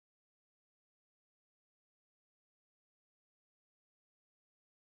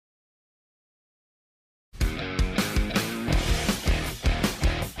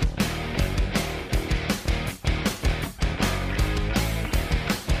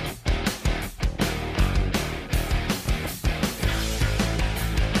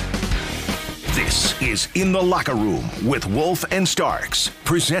is In the Locker Room with Wolf and Starks,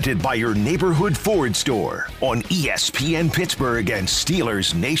 presented by your neighborhood Ford store on ESPN Pittsburgh and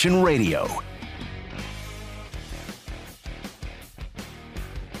Steelers Nation Radio.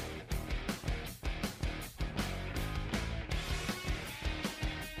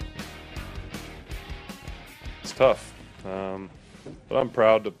 It's tough, but I'm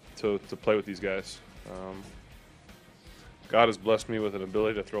proud to play with these guys. God has blessed me with an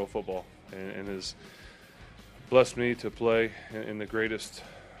ability to throw a football and has blessed me to play in the greatest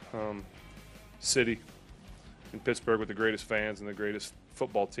city in Pittsburgh with the greatest fans and the greatest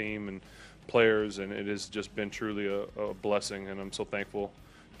football team and players, and it has just been truly a blessing, and I'm so thankful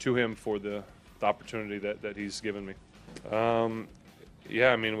to him for the opportunity that he's given me.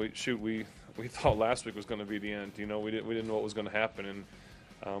 Yeah, I mean, we thought last week was going to be the end. You know, we didn't know what was going to happen,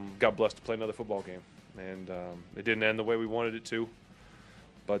 and got blessed to play another football game. And it didn't end the way we wanted it to,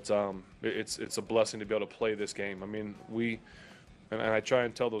 but it's a blessing to be able to play this game. I mean, and I try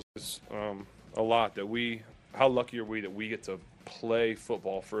and tell those guys a lot that how lucky are we that we get to play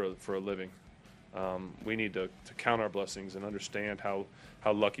football for a living. We need to count our blessings and understand how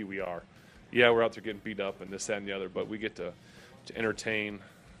lucky we are. Yeah, we're out there getting beat up and this, that, and the other, but we get to entertain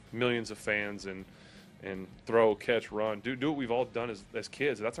millions of fans and throw, catch, run, do what we've all done as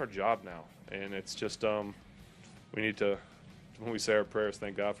kids. That's our job now. And it's just we need to, when we say our prayers,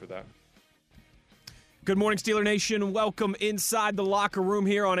 thank God for that. Good morning, Steeler Nation. Welcome inside the locker room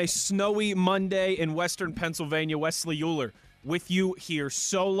here on a snowy Monday in western Pennsylvania. Wesley Euler with you here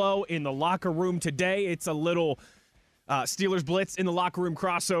solo in the locker room today. It's a little Steelers Blitz in the locker room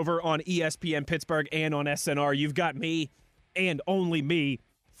crossover on ESPN Pittsburgh and on SNR. You've got me and only me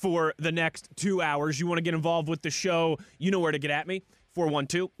for the next 2 hours. You want to get involved with the show, you know where to get at me.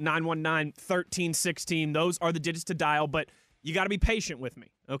 412-919-1316. Those are the digits to dial, but you got to be patient with me,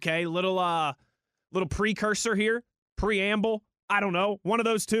 okay? Little precursor here, preamble, I don't know, one of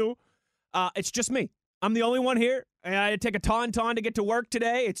those two. It's just me. I'm the only one here. I had to take a tauntaun to get to work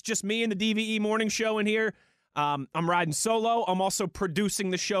today. It's just me and the DVE morning show in here. I'm riding solo. I'm also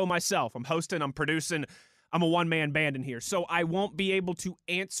producing the show myself. I'm hosting, I'm producing. I'm a one-man band in here. So I won't be able to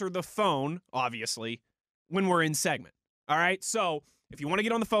answer the phone, obviously, when we're in segment. All right? So if you want to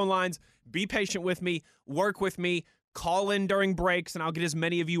get on the phone lines, be patient with me, work with me, call in during breaks, and I'll get as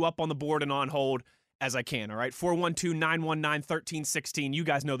many of you up on the board and on hold as I can, all right? 412-919-1316. You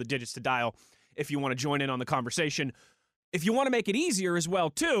guys know the digits to dial if you want to join in on the conversation. If you want to make it easier as well,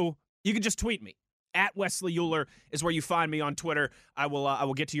 too, you can just tweet me. At Wesley Euler is where you find me on Twitter. I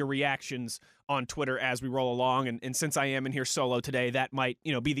will get to your reactions on Twitter as we roll along, and since I am in here solo today, that might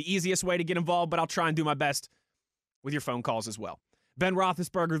be the easiest way to get involved, but I'll try and do my best with your phone calls as well. Ben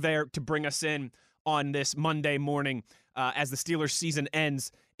Roethlisberger there to bring us in on this Monday morning as the Steelers season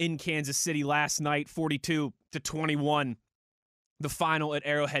ends in Kansas City last night, 42-21, the final at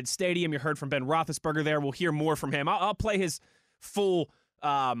Arrowhead Stadium. You heard from Ben Roethlisberger there. We'll hear more from him. I'll play his full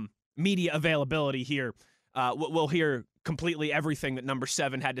media availability here. We'll hear completely everything that number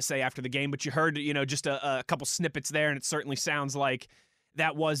 7 had to say after the game, but you heard just a couple snippets there, and it certainly sounds like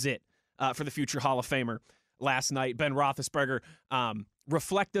that was it for the future Hall of Famer last night. Ben Roethlisberger,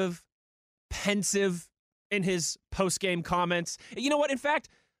 reflective, pensive in his post-game comments. You know what? In fact,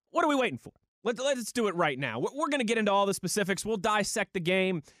 what are we waiting for? Let's do it right now. We're going to get into all the specifics. We'll dissect the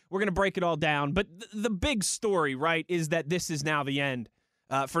game. We're going to break it all down. But the big story, right, is that this is now the end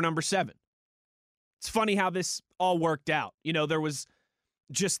for number 7. It's funny how this all worked out. There was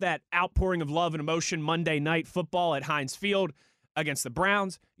just that outpouring of love and emotion Monday Night Football at Heinz Field against the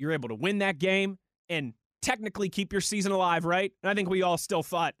Browns. You're able to win that game and technically keep your season alive, right? And I think we all still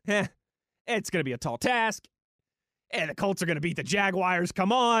thought, it's going to be a tall task. The Colts are going to beat the Jaguars.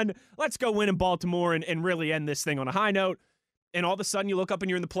 Come on. Let's go win in Baltimore and really end this thing on a high note. And all of a sudden you look up and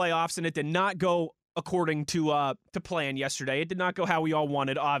you're in the playoffs, and it did not go according to plan yesterday. It did not go how we all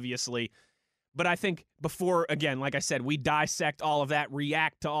wanted, obviously. But I think before, again, like I said, we dissect all of that,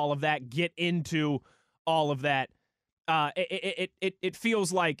 react to all of that, get into all of that, it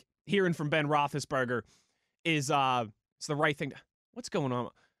feels like hearing from Ben Roethlisberger is it's the right thing. What's going on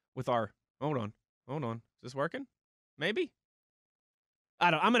with our? Hold on. Is this working? Maybe.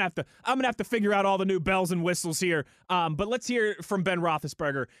 I don't. I'm gonna have to figure out all the new bells and whistles here. But let's hear from Ben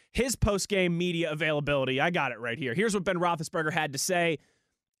Roethlisberger, his post-game media availability. I got it right here. Here's what Ben Roethlisberger had to say,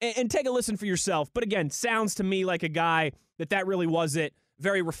 and take a listen for yourself. But again, sounds to me like a guy that really was it.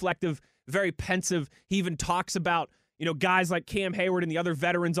 Very reflective, very pensive. He even talks about guys like Cam Hayward and the other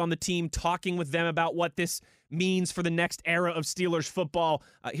veterans on the team, talking with them about what this means for the next era of Steelers football.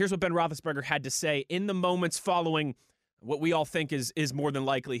 Here's what Ben Roethlisberger had to say in the moments following what we all think is more than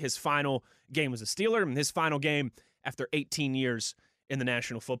likely his final game as a Steeler and his final game after 18 years in the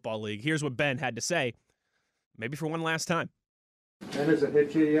National Football League. Here's what Ben had to say, maybe for one last time. And has it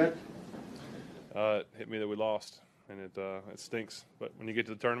hit you yet? It hit me that we lost, and it stinks. But when you get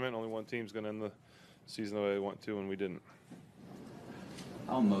to the tournament, only one team's going to end the season the way they want to, and we didn't.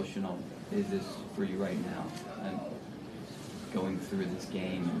 How emotional is this for you right now, and going through this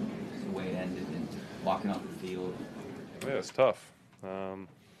game and the way it ended and walking off the field? Yeah, it's tough, but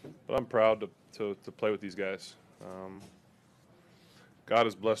I'm proud to play with these guys. God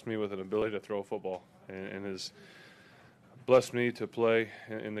has blessed me with an ability to throw a football, and has blessed me to play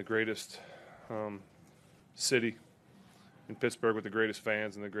in the greatest city in Pittsburgh with the greatest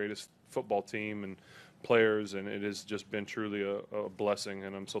fans and the greatest football team and players, and it has just been truly a blessing,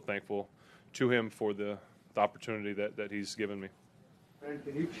 and I'm so thankful to him for the opportunity that he's given me. And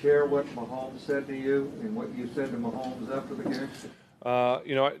can you share what Mahomes said to you and what you said to Mahomes after the game?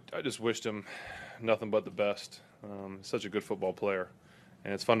 I just wished him nothing but the best. Such a good football player,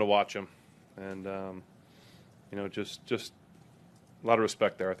 and it's fun to watch him, and just a lot of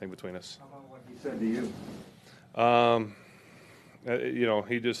respect there, I think, between us. How about what he said to you?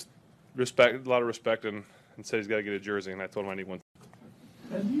 He just a lot of respect and said he's got to get a jersey, and I told him I need one.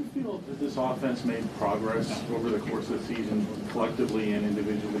 And do you feel that this offense made progress over the course of the season, collectively and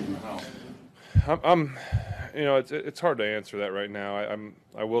individually, and how? It's hard to answer that right now.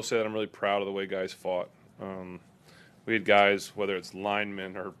 I will say that I'm really proud of the way guys fought. We had guys, whether it's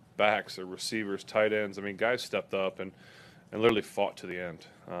linemen or backs or receivers, tight ends. I mean, guys stepped up and literally fought to the end.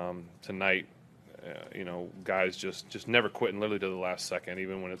 Tonight, guys just never quit, and literally to the last second,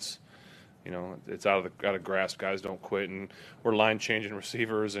 even when it's out of grasp. Guys don't quit, and we're line changing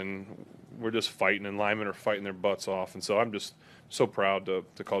receivers, and we're just fighting, and linemen are fighting their butts off. And so I'm just so proud to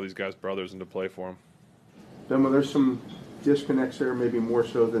call these guys brothers and to play for them. Then well, there's some disconnects there, maybe more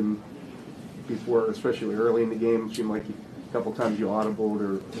so than before, especially early in the game. It seemed like a couple times you audibled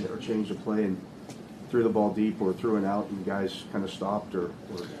or changed the play and threw the ball deep or threw it out, and guys kind of stopped or.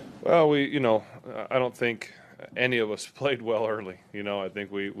 Well, I don't think any of us played well early. I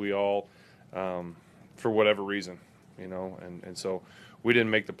think we all, for whatever reason, and so we didn't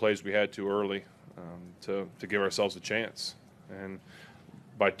make the plays we had to early to give ourselves a chance. And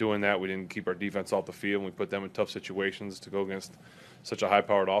by doing that, we didn't keep our defense off the field, and we put them in tough situations to go against such a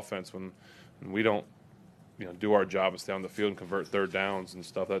high-powered offense. When we don't, do our job and stay on the field and convert third downs and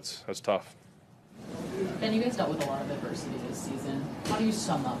stuff, that's tough. Ben, you guys dealt with a lot of adversity this season. How do you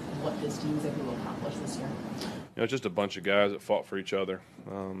sum up what this team is able to accomplish this year? Just a bunch of guys that fought for each other,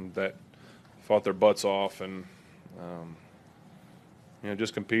 that fought their butts off, and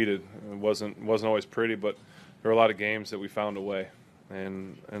just competed. It wasn't always pretty, but there were a lot of games that we found a way.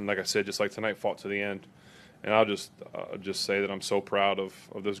 And like I said, just like tonight, fought to the end. And I'll just say that I'm so proud of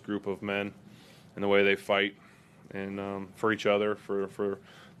this group of men and the way they fight, and for each other, for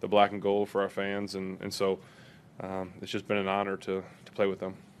the black and gold, for our fans, and so it's just been an honor to play with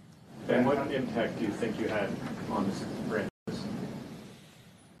them. And what impact do you think you had on this franchise?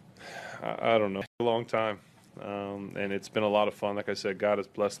 I don't know. A long time, and it's been a lot of fun. Like I said, God has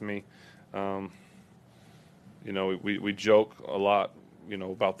blessed me. We joke a lot,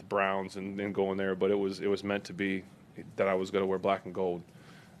 about the Browns and going there, but it was meant to be that I was going to wear black and gold.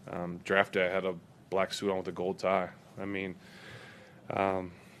 Draft day, I had a black suit on with a gold tie. I mean,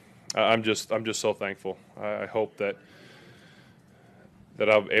 I'm just so thankful. I hope that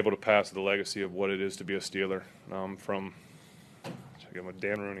I'm able to pass the legacy of what it is to be a Steeler, from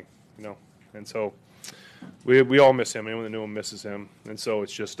Dan Rooney, and so we all miss him. Anyone that knew him misses him, and so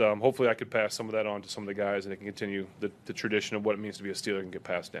it's just hopefully I could pass some of that on to some of the guys, and they can continue the tradition of what it means to be a Steeler and get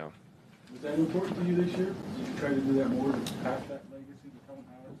passed down. Was that important to you this year? Did you try to do that more to pass that legacy to Kevin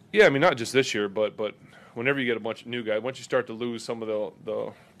Howard? Yeah, I mean, not just this year, but whenever you get a bunch of new guys, once you start to lose some of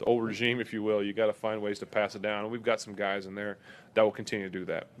the old regime, if you will, you got to find ways to pass it down. And we've got some guys in there that will continue to do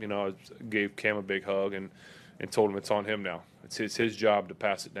that. I gave Cam a big hug and told him it's on him now. It's his job to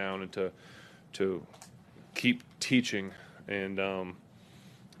pass it down and to keep teaching and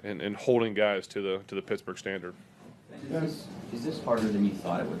holding guys to the Pittsburgh standard. Is this harder than you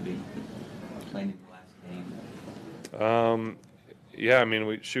thought it would be, playing in the last game? Yeah, I mean,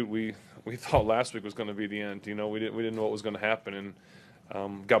 we thought last week was going to be the end. We didn't know what was going to happen,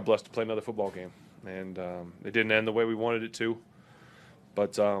 and got blessed to play another football game. And it didn't end the way we wanted it to,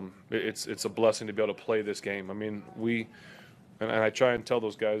 but it's a blessing to be able to play this game. I mean, and I try and tell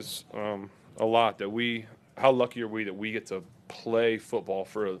those guys a lot that how lucky are we that we get to play football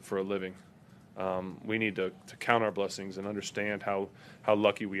for a living. We need to count our blessings and understand how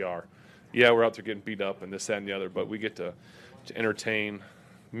lucky we are. yeah, we're out there getting beat up and this, that, and the other, but we get to entertain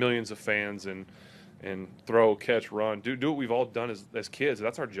millions of fans and throw, catch, run, do what we've all done as kids.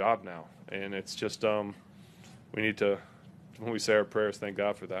 That's our job now, and it's just we need to, when we say our prayers, thank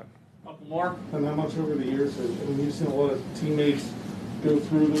God for that. Couple more. And how much over the years, you've seen a lot of teammates go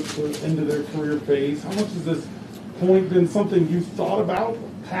through the end of their career phase. How much has this point been something you've thought about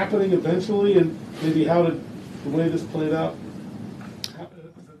happening eventually, and maybe how did the way this played out,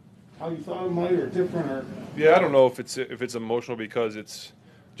 how you thought it might, or different, or? Yeah, I don't know if it's emotional because it's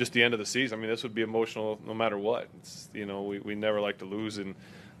just the end of the season. I mean, this would be emotional no matter what. It's, we never like to lose and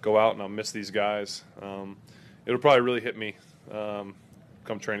go out, and I'll miss these guys. It'll probably really hit me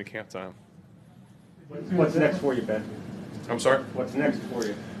come training camp time. What's next for you, Ben? I'm sorry? What's next for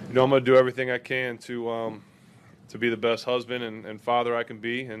you? I'm going to do everything I can to be the best husband and father I can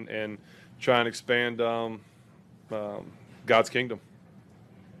be, and try and expand God's kingdom.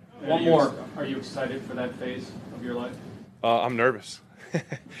 One more. Are you excited for that phase of your life? I'm nervous.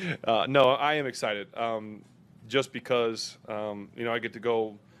 No, I am excited. Just because I get to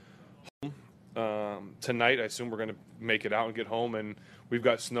go home tonight. I assume we're going to make it out and get home, and we've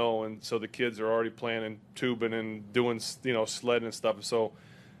got snow, and so the kids are already planning tubing and doing sledding and stuff. So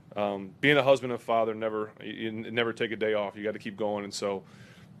being a husband and father, you never take a day off. You got to keep going, and so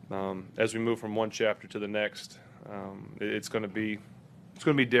as we move from one chapter to the next, it's going to be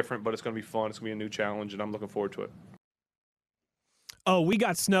different, but it's going to be fun. It's going to be a new challenge, and I'm looking forward to it. Oh, we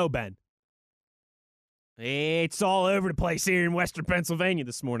got snow, Ben. It's all over the place here in Western Pennsylvania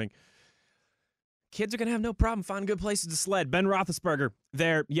this morning. Kids are going to have no problem finding good places to sled. Ben Roethlisberger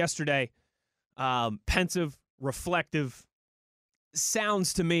there yesterday, pensive, reflective,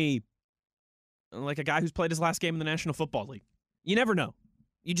 sounds to me like a guy who's played his last game in the National Football League. You never know.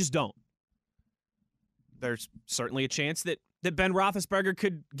 You just don't. There's certainly a chance that Ben Roethlisberger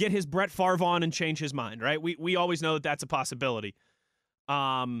could get his Brett Favre on and change his mind, right? We always know that that's a possibility.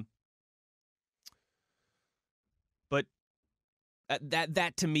 But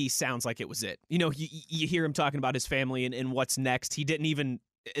that to me sounds like it was it. You hear him talking about his family and what's next. He didn't even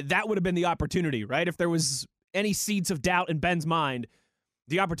 – that would have been the opportunity, right? If there was any seeds of doubt in Ben's mind,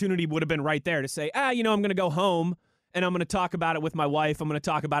 the opportunity would have been right there to say, I'm going to go home and I'm going to talk about it with my wife. I'm going to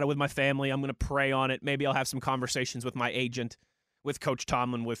talk about it with my family. I'm going to pray on it. Maybe I'll have some conversations with my agent, with Coach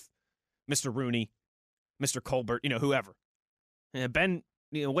Tomlin, with Mr. Rooney, Mr. Colbert, whoever. And Ben,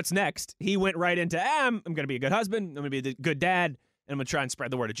 what's next? He went right into, I'm going to be a good husband. I'm going to be a good dad. And I'm going to try and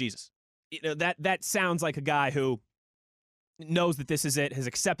spread the word of Jesus. That sounds like a guy who knows that this is it, has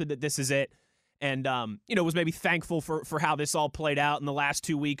accepted that this is it, and was maybe thankful for how this all played out in the last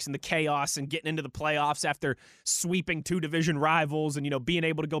 2 weeks and the chaos and getting into the playoffs after sweeping 2 division rivals and, being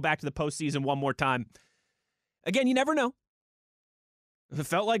able to go back to the postseason one more time. Again, you never know. It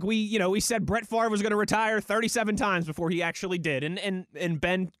felt like we said Brett Favre was going to retire 37 times before he actually did. And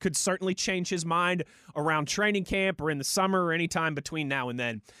Ben could certainly change his mind around training camp or in the summer or any time between now and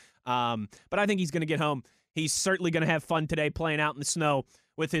then. But I think he's going to get home. He's certainly going to have fun today playing out in the snow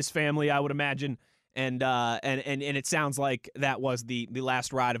with his family, I would imagine. And it sounds like that was the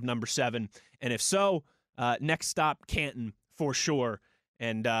last ride of number 7. And if so, next stop, Canton for sure.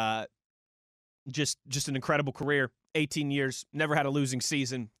 And just an incredible career. 18 years, never had a losing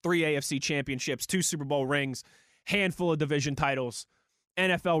season, 3 AFC championships, 2 Super Bowl rings, handful of division titles,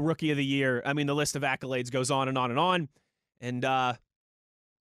 NFL Rookie of the Year. I mean, the list of accolades goes on and on and on. And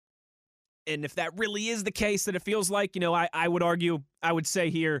if that really is the case that it feels like, I would argue, I would say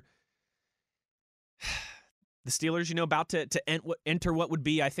here, the Steelers, about to enter what would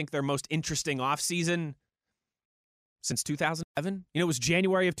be, I think, their most interesting offseason since 2007. It was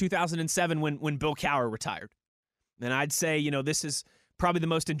January of 2007 when Bill Cowher retired. And I'd say, this is probably the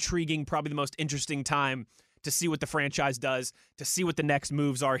most intriguing, probably the most interesting time to see what the franchise does, to see what the next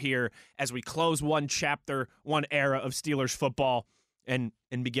moves are here as we close one chapter, one era of Steelers football and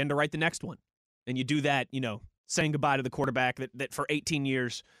begin to write the next one. And you do that, saying goodbye to the quarterback that for 18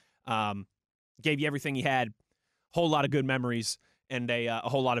 years gave you everything he had, whole lot of good memories and a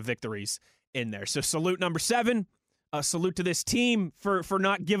whole lot of victories in there. So salute number 7. Salute to this team for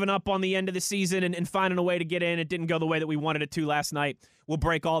not giving up on the end of the season and finding a way to get in. It didn't go the way that we wanted it to last night. We'll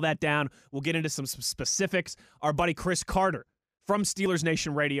break all that down. We'll get into some specifics. Our buddy Chris Carter from Steelers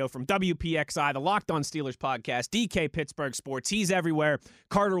Nation Radio, from WPXI, the Locked On Steelers podcast, DK Pittsburgh Sports. He's everywhere.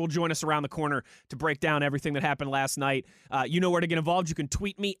 Carter will join us around the corner to break down everything that happened last night. You know where to get involved. You can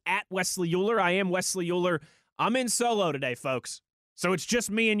tweet me at Wesley Euler. I am Wesley Euler. I'm in solo today, folks. So it's just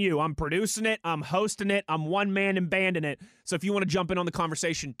me and you. I'm producing it. I'm hosting it. I'm one man and banding it. So if you want to jump in on the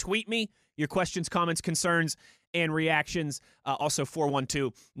conversation, tweet me. your questions, comments, concerns, and reactions. Also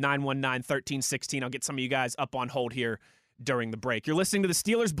 412-919-1316. I'll get some of you guys up on hold here during the break. You're listening to the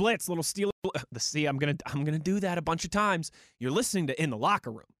Steelers Blitz, little Steelers. See, I'm gonna do that a bunch of times. You're listening to In the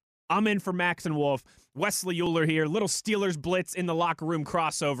Locker Room. I'm in for Max and Wolf. Wesley Euler here. Little Steelers Blitz in the Locker Room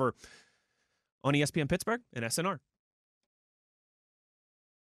crossover on ESPN Pittsburgh and SNR.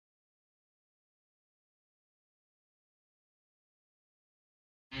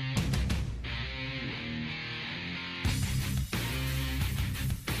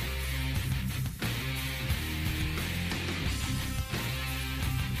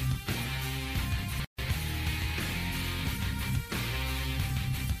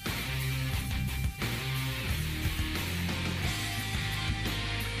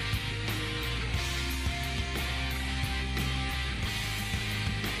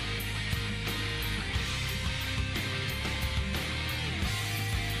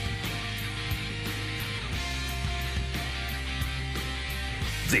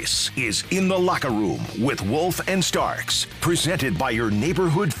 This is In the Locker Room with Wolf and Starks, presented by your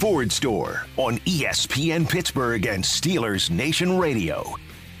neighborhood Ford store on ESPN Pittsburgh and Steelers Nation Radio.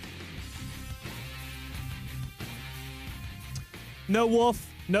 No Wolf,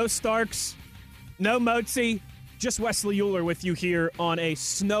 no Starks, no Motzi, just Wesley Euler with you here on a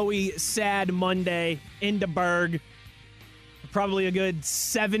snowy, sad Monday in the Berg. Probably a good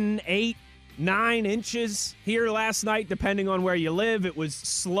 7, 8, 9 inches here last night, depending on where you live. It was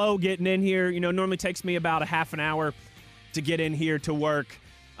slow getting in here. You know, normally takes me about a half an hour to get in here to work.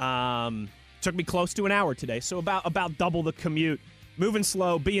 Took me close to an hour today, so about double the commute. Moving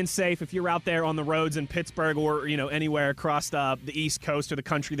slow, being safe. If you're out there on the roads in Pittsburgh or, you know, anywhere across the East Coast or the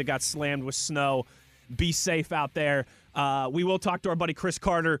country that got slammed with snow, be safe out there. We will talk to our buddy Chris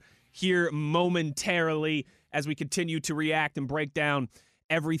Carter here momentarily as we continue to react and break down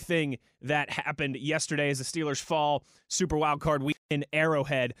everything that happened yesterday as the Steelers fall Super Wildcard Week in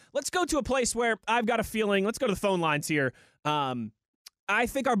Arrowhead. Let's go to a place where I've got a feeling. Let's go to the phone lines here. I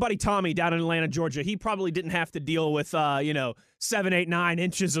think our buddy Tommy down in Atlanta, Georgia, he probably didn't have to deal with, 7, 8, 9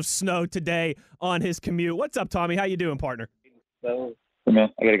 inches of snow today on his commute. What's up, Tommy? How you doing, partner? Hey, man,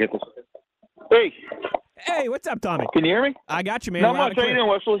 I got to get this. Hey. Hey, what's up, Tommy? Can you hear me? I got you, man. Not much. How you doing,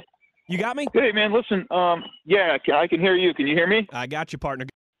 Wesley? You got me? Hey, man, listen. Yeah, I can hear you. Can you hear me? I got you, partner.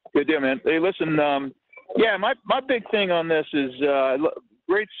 Good deal, man. Hey, listen, my big thing on this is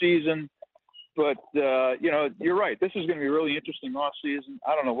great season, but, you're right. This is going to be a really interesting off season.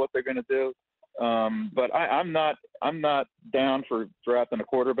 I don't know what they're going to do, but I'm not down for drafting a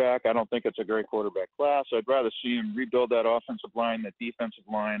quarterback. I don't think it's a great quarterback class. I'd rather see him rebuild that offensive line, that defensive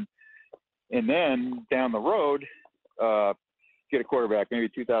line, and then down the road get a quarterback, maybe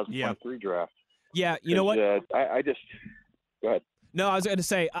 2023 draft. Yeah, you know what? I just – go ahead. No, I was going to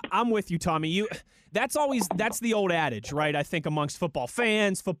say, I'm with you, Tommy. That's the old adage, right? I think amongst football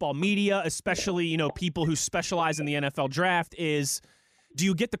fans, football media, especially, people who specialize in the NFL draft is, do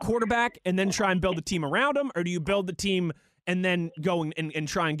you get the quarterback and then try and build a team around him, or do you build the team and then go and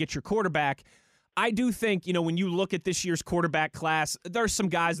try and get your quarterback? I do think, when you look at this year's quarterback class, there's some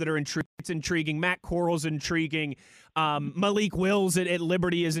guys that are it's intriguing. Matt Corral's intriguing. Malik Wills at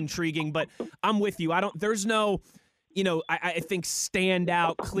Liberty is intriguing, but I'm with you. There's no, I think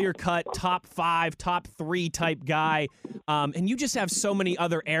standout, clear-cut, top 5, top 3 type guy. And you just have so many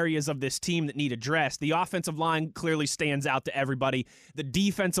other areas of this team that need addressed. The offensive line clearly stands out to everybody. The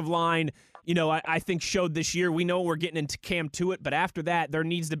defensive line, I think showed this year. We know we're getting into Cam Tuitt, but after that, there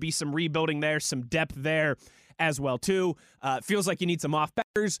needs to be some rebuilding there, some depth there as well, too. It feels like you need some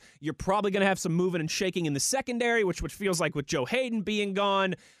off-backers. You're probably going to have some moving and shaking in the secondary, which feels like with Joe Hayden being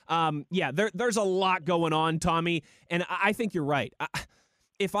gone. There's a lot going on, Tommy, and I think you're right.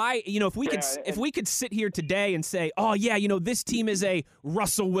 If we could sit here today and say, oh, yeah, this team is a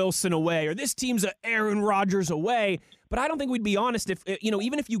Russell Wilson away, or this team's a Aaron Rodgers away, but I don't think we'd be honest if,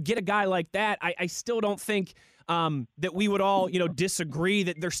 even if you get a guy like that, I still don't think that we would all, disagree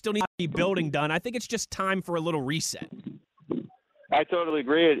that there still needs to be building done. I think it's just time for a little reset. I totally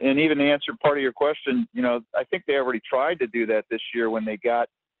agree. And even to answer part of your question, I think they already tried to do that this year when they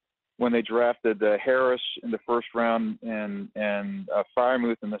drafted Harris in the first round and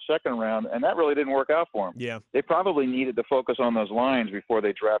Freiermuth in the second round, and that really didn't work out for them. Yeah. They probably needed to focus on those lines before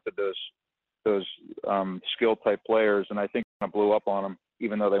they drafted those skill type players, and I think it blew up on them.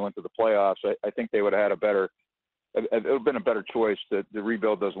 Even though they went to the playoffs, I think they would have had it would have been a better choice to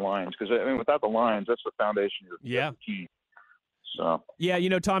rebuild those lines, because without the lines, that's the foundation of your team. So yeah,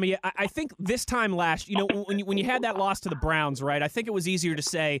 Tommy, I think this time last, when you had that loss to the Browns, right? I think it was easier to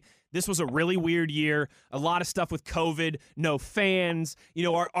say this was a really weird year. A lot of stuff with COVID, no fans.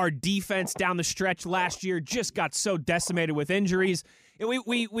 Our defense down the stretch last year just got so decimated with injuries.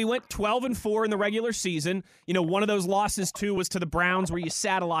 We went 12-4 in the regular season. One of those losses too was to the Browns, where you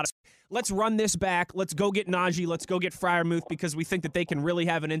sat a lot of. Let's run this back. Let's go get Najee. Let's go get Freiermuth, because we think that they can really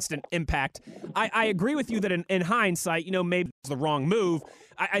have an instant impact. I agree with you that in hindsight, maybe it's the wrong move.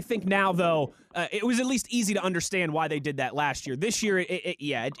 I think now, though, it was at least easy to understand why they did that last year. This year,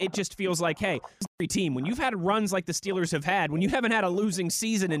 it just feels like, hey, every team, when you've had runs like the Steelers have had, when you haven't had a losing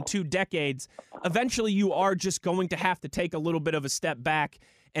season in 2 decades, eventually you are just going to have to take a little bit of a step back.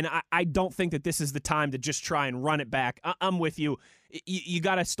 And I don't think that this is the time to just try and run it back. I'm with you. You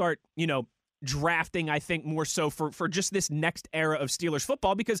got to start, drafting, I think, more so for just this next era of Steelers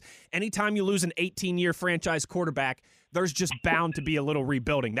football, because anytime you lose an 18-year franchise quarterback, there's just bound to be a little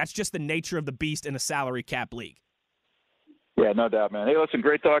rebuilding. That's just the nature of the beast in a salary cap league. Yeah, no doubt, man. Hey, listen,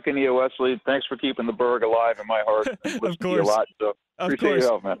 great talking to you, Wesley. Thanks for keeping the Berg alive in my heart. Of course. A lot, so appreciate your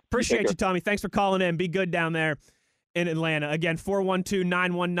help, man. Appreciate you, Tommy. Thanks for calling in. Be good down there in Atlanta. Again,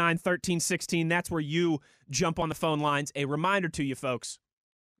 412-919-1316. That's where you jump on the phone lines. A reminder to you folks,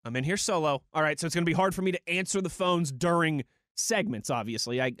 I'm in here solo. All right, so it's going to be hard for me to answer the phones during segments,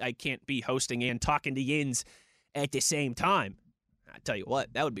 obviously. I can't be hosting and talking to Yins at the same time. I tell you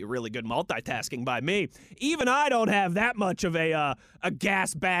what, that would be really good multitasking by me. Even I don't have that much of a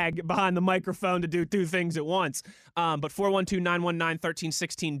gas bag behind the microphone to do 2 things at once. But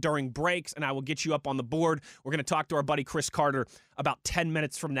 412-919-1316 during breaks, and I will get you up on the board. We're going to talk to our buddy Chris Carter about 10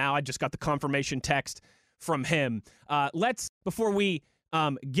 minutes from now. I just got the confirmation text from him. Before we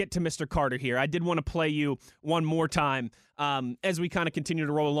get to Mr. Carter here, I did want to play you one more time as we kind of continue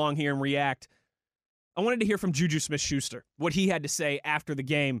to roll along here and react. I wanted to hear from Juju Smith-Schuster, what he had to say after the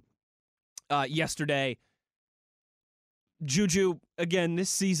game yesterday. Juju, again, this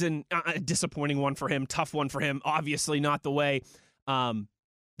season, a disappointing one for him, tough one for him, obviously not the way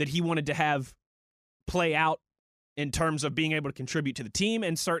that he wanted to have play out in terms of being able to contribute to the team,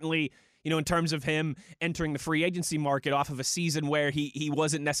 and certainly, in terms of him entering the free agency market off of a season where he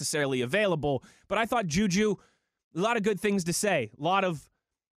wasn't necessarily available. But I thought Juju, a lot of good things to say, a lot of,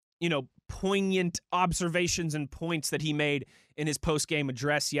 poignant observations and points that he made in his post-game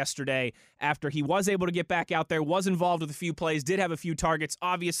address yesterday after he was able to get back out there, was involved with a few plays, did have a few targets.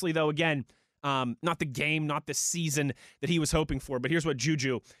 Obviously, though, again, not the game, not the season that he was hoping for. But here's what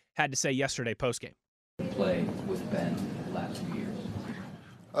Juju had to say yesterday post-game. Play with Ben the last few years.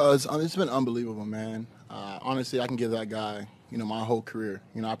 It's been unbelievable, man. Honestly, I can give that guy, my whole career.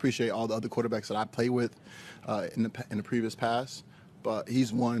 I appreciate all the other quarterbacks that I played with in the previous past. But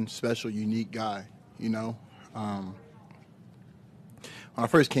he's one special, unique guy, When I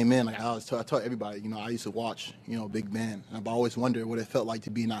first came in, I told everybody, I used to watch, Big Ben. And I've always wondered what it felt like to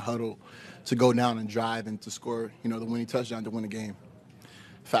be in that huddle, to go down and drive and to score, the winning touchdown to win the game.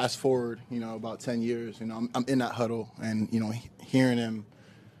 Fast forward, about 10 years, I'm in that huddle and, hearing him,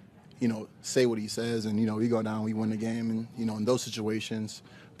 say what he says and, we go down, we win the game and, in those situations.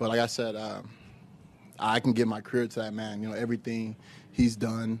 But like I said, I can give my career to that man. Everything he's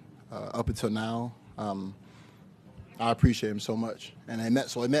done up until now, I appreciate him so much. And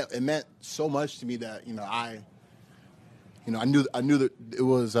it meant so much to me that I knew that it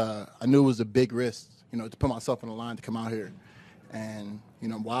was a big risk, to put myself on the line to come out here. And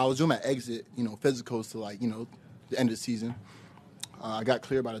while I was doing my exit, physicals to the end of the season, I got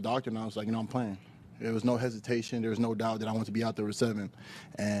cleared by the doctor and I was like, I'm playing. There was no hesitation. There was no doubt that I wanted to be out there with 7.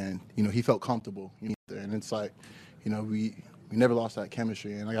 And, he felt comfortable. And it's like, we never lost that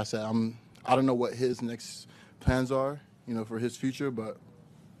chemistry. And like I said, I don't know what his next plans are, for his future. But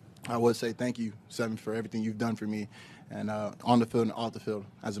I would say thank you, 7, for everything you've done for me and on the field and off the field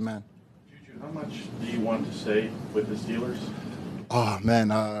as a man. Juju, how much do you want to stay with the Steelers? Oh,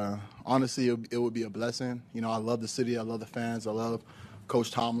 man, honestly, it would be a blessing. I love the city. I love the fans. I love Coach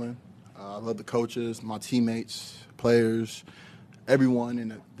Tomlin. I love the coaches, my teammates, players, everyone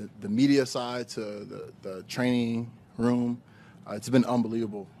in the media side to the training room. It's been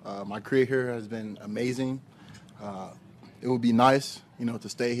unbelievable. My career here has been amazing. It would be nice, to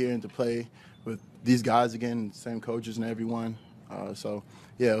stay here and to play with these guys again, same coaches and everyone. So,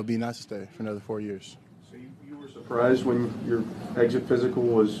 yeah, it would be nice to stay for another 4 years. So you were surprised when your exit physical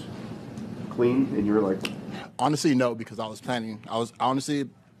was clean and you were like? Honestly, no, because I was planning. I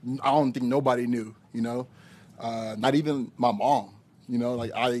don't think nobody knew, not even my mom,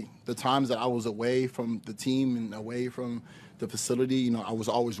 the times that I was away from the team and away from the facility, I was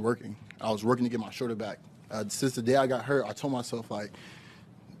always working. I was working to get my shoulder back. Since the day I got hurt, I told myself, like,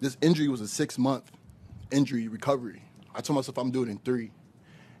 this injury was a 6-month injury recovery. I told myself I'm doing it in 3.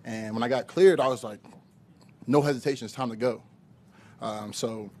 And when I got cleared, I was like, no hesitation, it's time to go.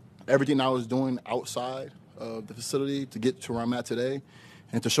 So everything I was doing outside of the facility to get to where I'm at today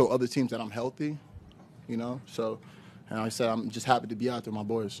and to show other teams that I'm healthy, you know. So, and like I said, I'm just happy to be out there with my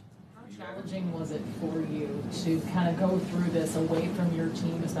boys. How challenging was it for you to kind of go through this away from your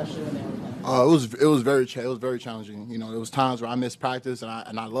team, especially when they were playing? It was very challenging. You know, there was times where I missed practice,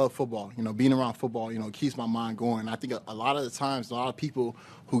 and I love football. You know, being around football, you know, keeps my mind going. I think a lot of the times, a lot of people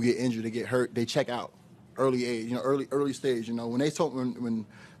who get injured, they get hurt, they check out early age. You know, early stage. You know, when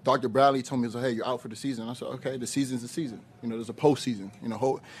Dr. Bradley told me, he was like, hey, you're out for the season. I said, okay, the season's the season. You know, there's a postseason. You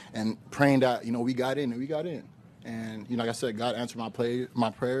know, and praying that, you know, we got in and we got in. And, you know, like I said, God answered my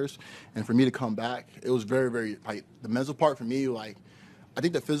prayers. And for me to come back, it was very, very, like, the mental part for me, like, I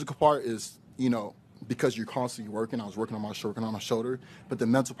think the physical part is, you know, because you're constantly working. I was working on my shoulder. But the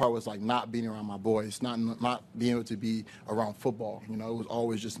mental part was, like, not being around my boys, not being able to be around football. You know, it was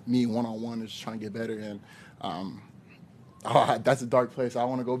always just me one-on-one and just trying to get better. And that's a dark place. I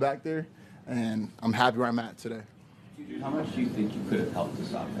want to go back there. And I'm happy where I'm at today. How much do you think you could have helped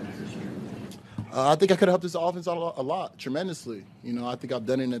this offense this year? I think I could have helped this offense a lot, tremendously. You know, I think I've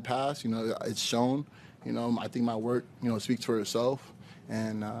done it in the past. You know, it's shown. You know, I think my work, you know, speaks for itself.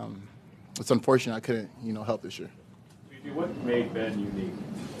 And it's unfortunate I couldn't, you know, help this year. What made Ben unique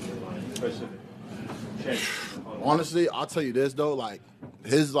in your line, especially change? Honestly, I'll tell you this, though. Like,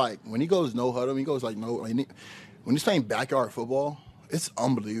 when he goes no huddle, he goes, like, no. When he's playing backyard football, it's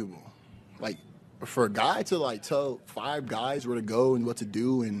unbelievable. Like, for a guy to, like, tell 5 guys where to go and what to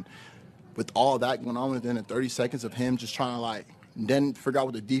do, and with all that going on within the 30 seconds of him just trying to, like, then figure out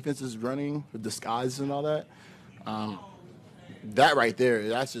what the defense is running, the disguises and all that, that right there,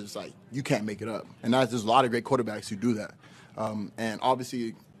 that's just, like, you can't make it up. And there's a lot of great quarterbacks who do that. And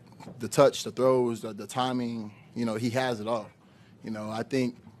obviously the touch, the throws, the timing, you know, he has it all. You know, I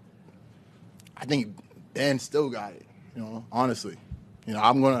think Ben still got it, you know, honestly. You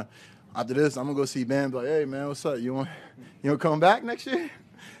know, after this, I'm going to go see Ben and be like, hey, man, what's up? You want to come back next year?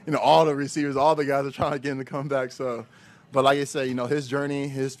 You know, all the receivers, all the guys are trying to get him to come back. So, but like I said, you know, his journey,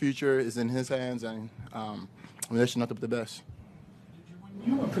 his future is in his hands, and we wish nothing but the best.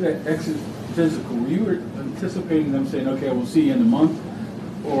 You went for that exit physical. Were you anticipating them saying, okay, we'll see you in a month,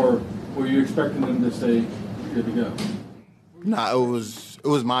 or were you expecting them to say, good to go? Nah, it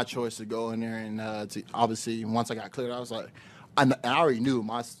was my choice to go in there, and to obviously once I got cleared, I was like, I already knew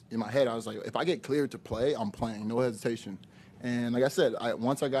in my head, I was like, if I get cleared to play, I'm playing, no hesitation. And like I said,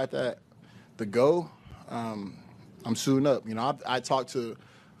 once I got the go, I'm suiting up. You know, I talked to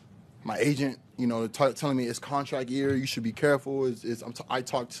my agent, you know, telling me it's contract year, you should be careful. I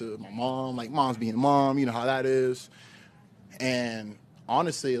talked to my mom, like, mom's being mom, you know how that is. And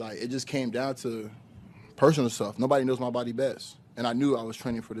honestly, like, it just came down to personal stuff. Nobody knows my body best. And I knew I was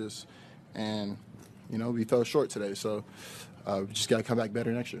training for this. And, you know, we fell short today. So we just got to come back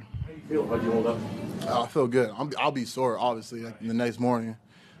better next year. How do you feel? How'd you hold up? I feel good. I'll be sore, obviously, like, the next morning.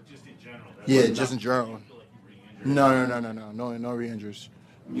 Just in general? Yeah, just in general. No re-injuries.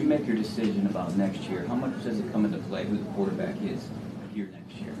 When you make your decision about next year, how much does it come into play who the quarterback is here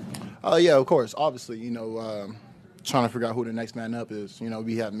next year? Yeah, of course. Obviously, you know, trying to figure out who the next man up is. You know,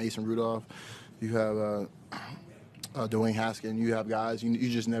 we have Mason Rudolph. You have Dwayne Haskins. You have guys. You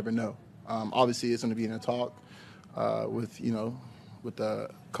just never know. Obviously, it's going to be in a talk with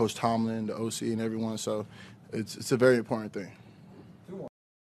Coach Tomlin, the OC, and everyone. So it's a very important thing.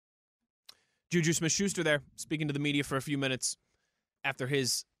 Juju Smith-Schuster there, speaking to the media for a few minutes after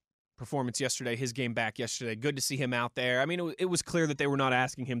his performance yesterday, his game back yesterday. Good to see him out there. I mean, it was clear that they were not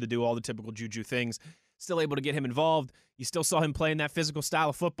asking him to do all the typical Juju things. Still able to get him involved. You still saw him playing that physical style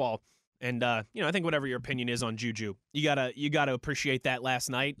of football. And, you know, I think whatever your opinion is on Juju, you gotta appreciate that last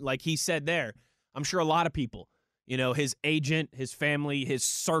night. Like he said there, I'm sure a lot of people, you know, his agent, his family, his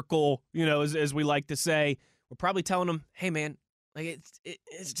circle, you know, as we like to say, were probably telling him, hey, man, like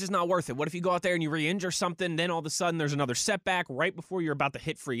it's just not worth it. What if you go out there and you re-injure something, then all of a sudden there's another setback right before you're about to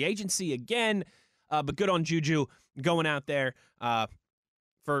hit free agency again? But good on Juju going out there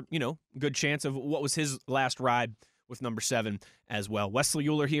for, you know, good chance of what was his last ride with number 7 as well. Wesley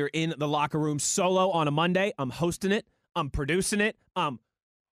Euler here in the locker room solo on a Monday. I'm hosting it. I'm producing it. I'm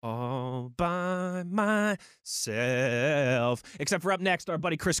all by myself. Except for up next, our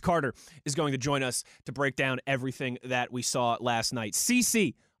buddy Chris Carter is going to join us to break down everything that we saw last night.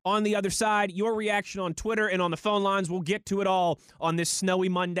 CC on the other side, your reaction on Twitter and on the phone lines. We'll get to it all on this snowy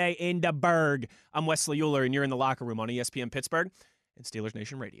Monday in the Berg. I'm Wesley Euler, and you're in the locker room on ESPN Pittsburgh and Steelers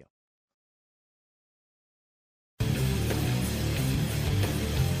Nation Radio.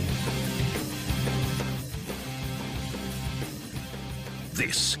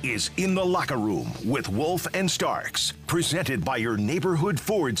 This is In the Locker Room with Wolf and Starks, presented by your neighborhood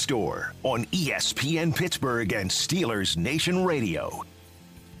Ford store on ESPN Pittsburgh and Steelers Nation Radio.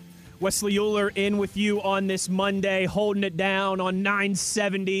 Wesley Euler in with you on this Monday, holding it down on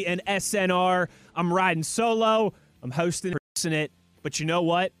 970 and SNR. I'm riding solo. I'm hosting it. But you know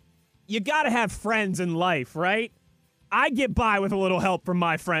what? You got to have friends in life, right? I get by with a little help from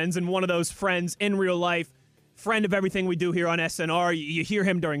my friends, and one of those friends in real life, friend of everything we do here on SNR. You hear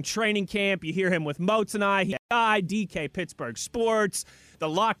him during training camp. You hear him with Moats and I, DK Pittsburgh Sports, the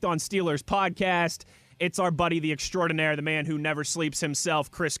Locked on Steelers podcast. It's our buddy, the extraordinaire, the man who never sleeps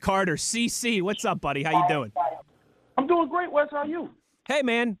himself, Chris Carter. CC, what's up, buddy? How you doing? I'm doing great, Wes. How are you? Hey,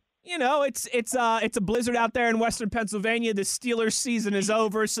 man. You know, it's a blizzard out there in Western Pennsylvania. The Steelers season is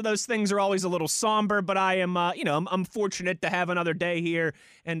over, so those things are always a little somber. But I am, I'm fortunate to have another day here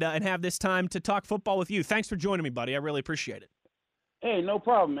and have this time to talk football with you. Thanks for joining me, buddy. I really appreciate it. Hey, no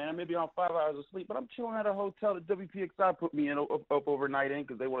problem, man. Maybe on 5 hours of sleep, but I'm chilling at a hotel that WPXI put me in up overnight in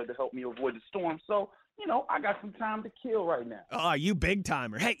because they wanted to help me avoid the storm. So, I got some time to kill right now. Oh, you big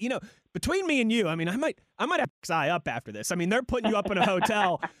timer. Hey, between me and you, I might have XI up after this. They're putting you up in a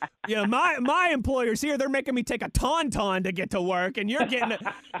hotel. My employers here, they're making me take a tauntaun to get to work, and you're getting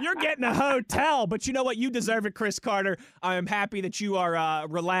a hotel. But you know what? You deserve it, Chris Carter. I am happy that you are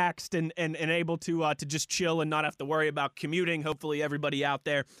relaxed and able to just chill and not have to worry about commuting. Hopefully, everybody out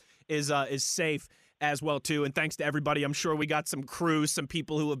there is safe as well, too. And thanks to everybody. I'm sure we got some crews, some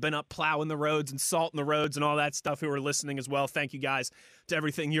people who have been up plowing the roads and salting the roads and all that stuff who are listening as well. Thank you guys to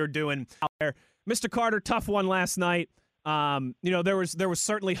everything you're doing out there. Mr. Carter, tough one last night. There was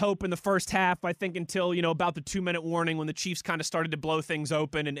certainly hope in the first half, I think, until, about the 2-minute warning when the Chiefs kind of started to blow things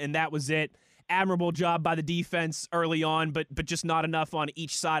open, and that was it. Admirable job by the defense early on, but just not enough on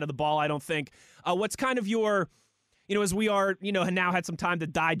each side of the ball, I don't think. What's kind of your, as we are, now had some time to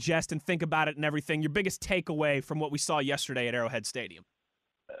digest and think about it and everything, your biggest takeaway from what we saw yesterday at Arrowhead Stadium?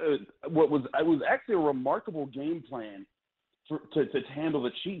 It was actually a remarkable game plan to handle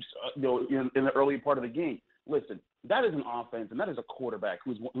the Chiefs, in the early part of the game. Listen, that is an offense, and that is a quarterback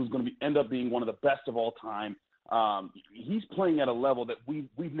who's going to end up being one of the best of all time. He's playing at a level that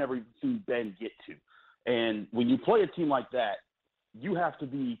we've never seen Ben get to. And when you play a team like that, you have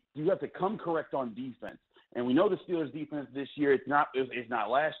to come correct on defense. And we know the Steelers' defense this year, it's not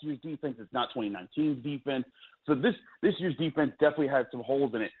last year's defense, it's not 2019's defense. So this year's defense definitely has some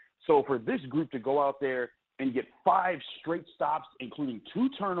holes in it. So for this group to go out there and get 5 straight stops, including 2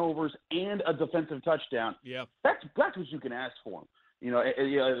 turnovers and a defensive touchdown, that's what you can ask for them.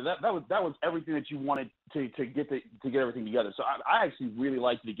 That was everything that you wanted to get everything together. So I actually really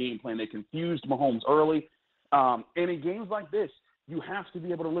liked the game plan. They confused Mahomes early. And in games like this, you have to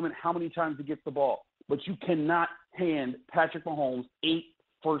be able to limit how many times he gets the ball. But you cannot hand Patrick Mahomes 8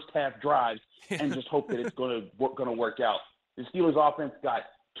 first-half drives and just hope that it's going to work out. The Steelers' offense got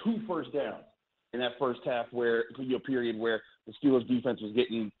 2 first downs in that first half, period where the Steelers' defense was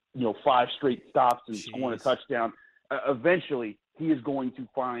getting 5 straight stops and scoring a touchdown. Eventually, he is going to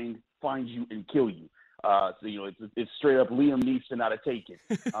find you and kill you. It's straight up Liam Neeson out of Taken.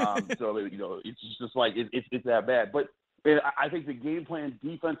 It's just like it's that bad. But I think the game plan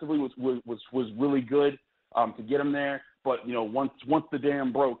defensively was really good to get him there. But once the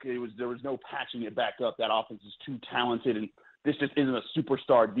dam broke, there was no patching it back up. That offense is too talented, and this just isn't a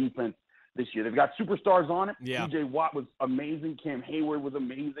superstar defense this year. They've got superstars on it. Yeah. T.J. Watt was amazing. Cam Hayward was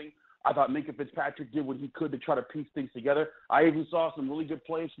amazing. I thought Minkah Fitzpatrick did what he could to try to piece things together. I even saw some really good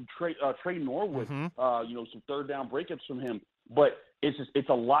plays from Trey Norwood. Some third down breakups from him. But it's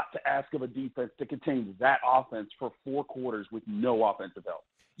a lot to ask of a defense to contain that offense for 4 quarters with no offensive help.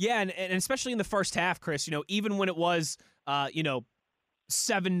 Yeah, and especially in the first half, Chris, even when it was, 7-0,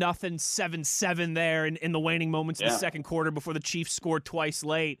 7-7 there in the waning moments of the second quarter before the Chiefs scored twice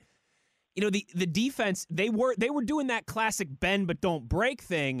late, the defense, they were doing that classic bend but don't break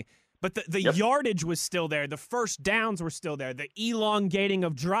thing, but the yardage was still there. The first downs were still there. The elongating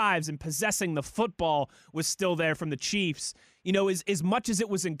of drives and possessing the football was still there from the Chiefs. As much as it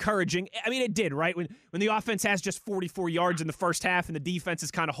was encouraging, it did, right? When the offense has just 44 yards in the first half and the defense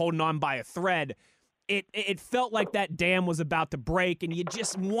is kind of holding on by a thread, it felt like that dam was about to break, and you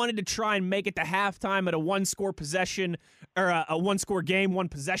just wanted to try and make it to halftime at a one-score possession, or a one-score game,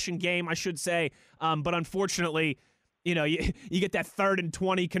 one-possession game, I should say. But unfortunately, you get that 3rd and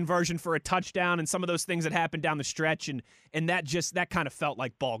 20 conversion for a touchdown and some of those things that happened down the stretch, and that kind of felt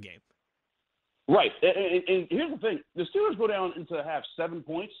like ball game. Right, and here's the thing: the Steelers go down into half 7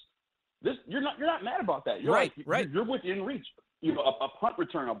 points. You're not mad about that. You're right. You're within reach. a punt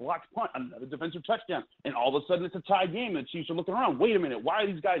return, a blocked punt, another defensive touchdown, and all of a sudden it's a tie game, and the Chiefs are looking around. Wait a minute, why are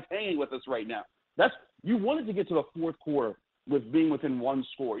these guys hanging with us right now? You wanted to get to the fourth quarter with being within one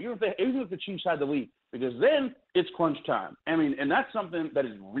score, even if the Chiefs had the lead, because then it's crunch time. I mean, and that's something that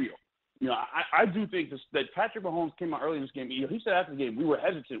is real. I do think that Patrick Mahomes came out early in this game. He said after the game, we were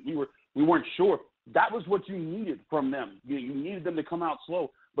hesitant, we weren't sure. That was what you needed from them. You needed them to come out slow.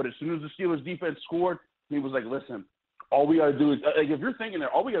 But as soon as the Steelers defense scored, he was like, listen, all we got to do is, like, if you're thinking that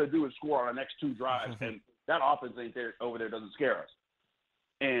all we got to do is score on our next 2 drives, and that offense ain't there over there doesn't scare us.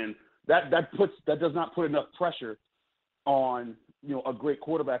 And that does not put enough pressure on a great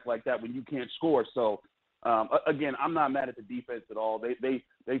quarterback like that when you can't score. So again, I'm not mad at the defense at all. They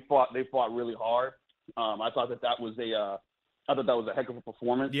fought really hard. I thought that was a heck of a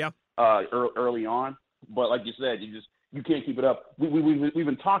performance. Yeah. Early on, but like you said, you can't keep it up. We've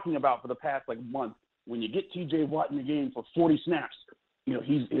been talking about for the past month, when you get T.J. Watt in the game for 40 snaps,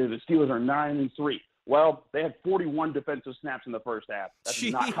 the Steelers are 9-3. Well, they had 41 defensive snaps in the first half. That's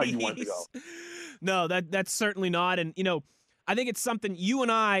not how you want it to go. No, that's certainly not. And I think it's something you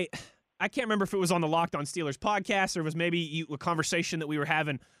and I can't remember if it was on the Locked On Steelers podcast or it was maybe a conversation that we were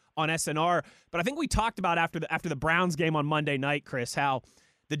having on SNR, but I think we talked about after the Browns game on Monday night, Chris, how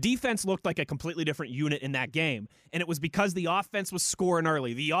the defense looked like a completely different unit in that game, and it was because the offense was scoring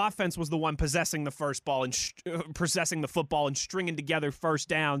early. The offense was the one possessing the first ball and possessing the football and stringing together first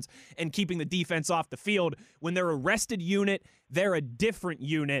downs and keeping the defense off the field. When they're a rested unit, they're a different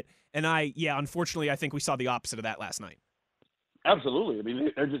unit, and unfortunately, I think we saw the opposite of that last night. Absolutely. I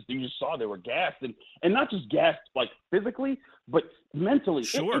mean, you just saw they were gassed, and not just gassed physically, but mentally.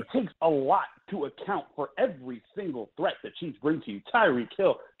 Sure. It takes a lot to account for every single threat that Chiefs bring to you. Tyreek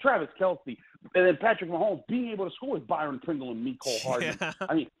Hill, Travis Kelce, and then Patrick Mahomes being able to score with Byron Pringle and Mecole Hardman. Yeah.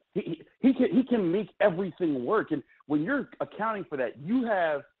 I mean, he can make everything work, and when you're accounting for that, you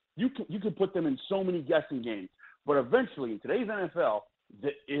can put them in so many guessing games. But eventually, in today's NFL,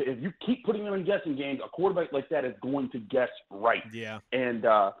 if you keep putting them in guessing games, a quarterback like that is going to guess right. Yeah. And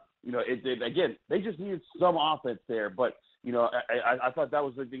again, they just needed some offense there. But I thought that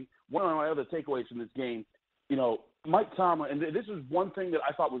was the thing. One of my other takeaways from this game, Mike Tomlin, and this is one thing that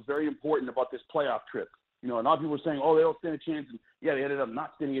I thought was very important about this playoff trip. A lot of people were saying, oh, they don't stand a chance, and yeah, they ended up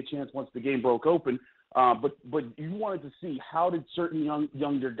not standing a chance once the game broke open. But you wanted to see how did certain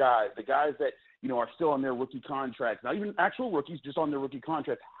younger guys, the guys that are still on their rookie contracts, not even actual rookies, just on their rookie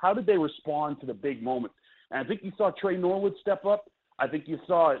contracts, how did they respond to the big moments? And I think you saw Trey Norwood step up. I think you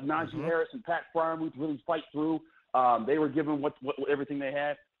saw Najee Harris and Pat Freiermuth really fight through. They were given what everything they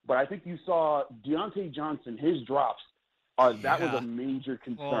had. But I think you saw Deontay Johnson, his drops, that was a major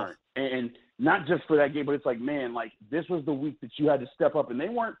concern. Oh. And not just for that game, but it's this was the week that you had to step up. And they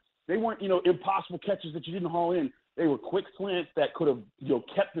weren't impossible catches that you didn't haul in. They were quick slants that could have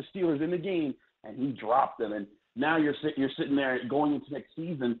kept the Steelers in the game, and he dropped them. And now you're sitting there going into next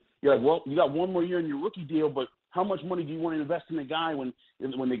season. You're like, well, you got one more year in your rookie deal, but how much money do you want to invest in a guy when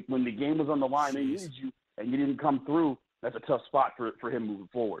the game was on the line, they needed you, and you didn't come through? That's a tough spot for him moving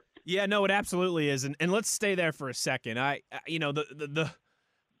forward. Yeah, no, it absolutely is. And let's stay there for a second.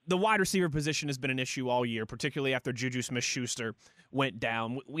 The wide receiver position has been an issue all year, particularly after Juju Smith-Schuster went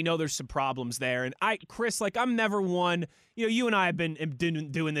down. We know there's some problems there. And Chris, I'm never one, you and I have been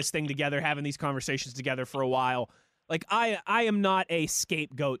doing this thing together, having these conversations together for a while. I am not a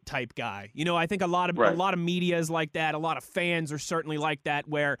scapegoat type guy. I think a lot of media is like that. A lot of fans are certainly like that,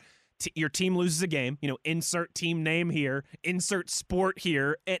 where your team loses a game, insert team name here, insert sport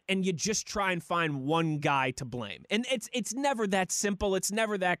here, and you just try and find one guy to blame. And it's never that simple. It's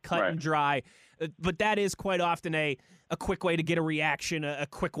never that cut and dry. But that is quite often a quick way to get a reaction, a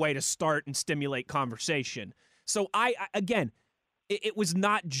quick way to start and stimulate conversation. So it was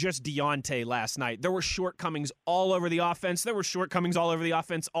not just Deontay last night. There were shortcomings all over the offense. There were shortcomings all over the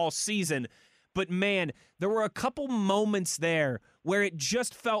offense all season. But, man, there were a couple moments there where it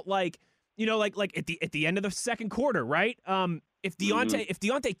just felt like, like at the end of the second quarter, right? If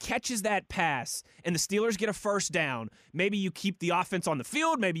Deontay catches that pass and the Steelers get a first down, maybe you keep the offense on the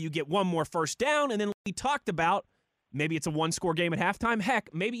field, maybe you get one more first down, and then we talked about maybe it's a one-score game at halftime. Heck,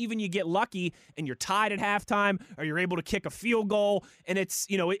 maybe even you get lucky and you're tied at halftime, or you're able to kick a field goal, and it's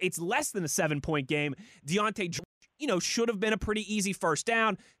less than a 7-point game. Deontay should have been a pretty easy first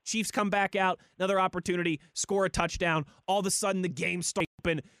down. Chiefs come back out, another opportunity, score a touchdown. All of a sudden, the game starts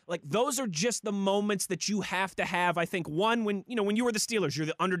open. Those are just the moments that you have to have. I think when you were the Steelers, you're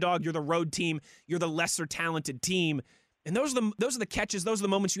the underdog, you're the road team, you're the lesser talented team. And those are the catches, those are the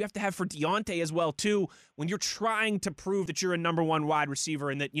moments you have to have for Deontay as well, too, when you're trying to prove that you're a number one wide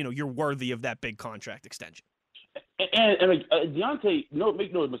receiver and that, you're worthy of that big contract extension. And Deontay,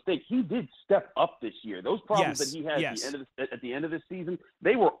 make no mistake, he did step up this year. Those problems that he had at the end of this season,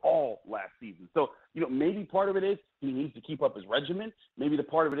 they were all last season. So, maybe part of it is he needs to keep up his regimen. Maybe the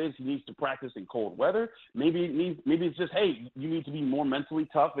part of it is he needs to practice in cold weather. Maybe it's just, hey, you need to be more mentally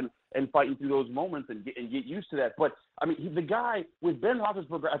tough and fighting through those moments and get used to that. But, I mean, the guy with Ben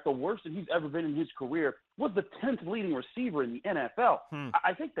Roethlisberger at the worst that he's ever been in his career was the 10th leading receiver in the NFL.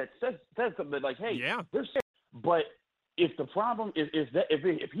 I think that says something like, hey, they're safe. But if the problem is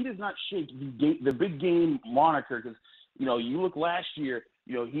if he does not shake the big game moniker, because you look last year,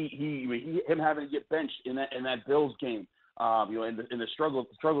 him having to get benched in that Bills game, in the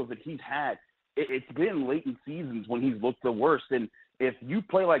struggles that he's had, it's been late in seasons when he's looked the worst. And if you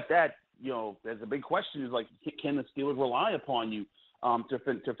play like that, there's a big question is like, can the Steelers rely upon you to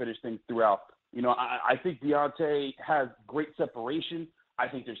finish things throughout? I think Deontay has great separation. I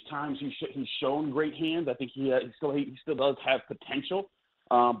think there's times he's shown great hands. I think he still does have potential,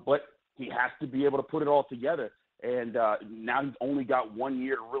 but he has to be able to put it all together. And now he's only got 1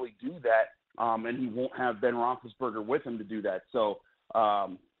 year to really do that, and he won't have Ben Roethlisberger with him to do that. So, I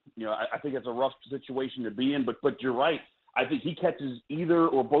think it's a rough situation to be in. But you're right. I think he catches either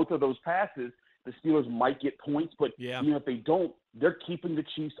or both of those passes, the Steelers might get points. But if they don't, they're keeping the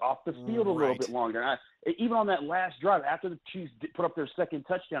Chiefs off the field a little bit longer. Even on that last drive, after the Chiefs put up their second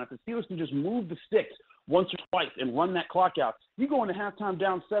touchdown, if the Steelers can just move the sticks once or twice and run that clock out, you go into halftime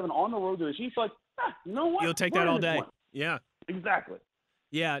down 7 on the road to the Chiefs, like, you know what? You'll take that all day. Yeah. Exactly.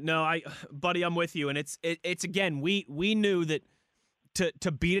 Yeah, no, buddy, I'm with you. And it's again, we knew that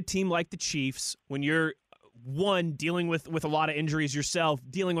to beat a team like the Chiefs, when you're dealing with a lot of injuries yourself,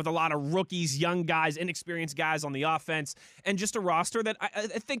 dealing with a lot of rookies, young guys, inexperienced guys on the offense, and just a roster that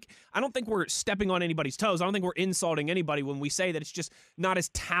I don't think we're stepping on anybody's toes. I don't think we're insulting anybody when we say that it's just not as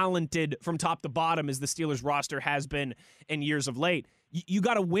talented from top to bottom as the Steelers roster has been in years of late. You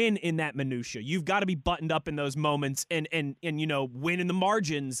got to win in that minutia. You've got to be buttoned up in those moments and win in the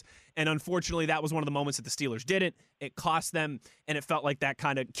margins. And unfortunately, that was one of the moments that the Steelers didn't. It cost them, and it felt like that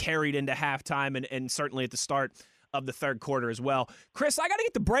kind of carried into halftime and certainly at the start of the third quarter as well. Chris, I got to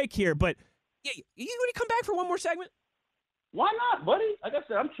get the break here, but you want to come back for one more segment? Why not, buddy? Like I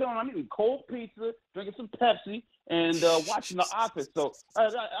said, I'm chilling. I'm eating cold pizza, drinking some Pepsi, and watching The Office. So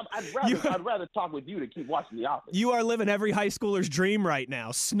I'd rather talk with you than keep watching The Office. You are living every high schooler's dream right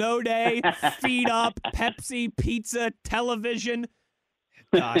now. Snow day, feet up, Pepsi, pizza, television.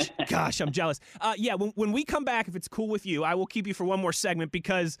 Gosh, I'm jealous. When we come back, if it's cool with you, I will keep you for one more segment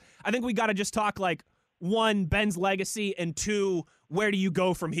because I think we got to just talk like, 1, Ben's legacy, and 2, where do you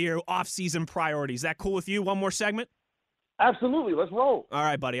go from here, off-season priorities. That cool with you? One more segment? Absolutely. Let's roll. All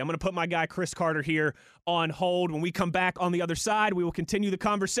right, buddy. I'm going to put my guy Chris Carter here on hold. When we come back on the other side, we will continue the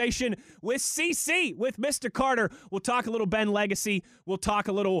conversation with CC, with Mr. Carter. We'll talk a little Ben legacy. We'll talk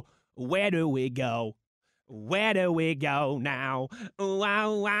a little where do we go? Where do we go now?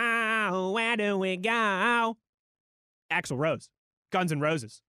 Wow, wow, where do we go? Axl Rose, Guns N'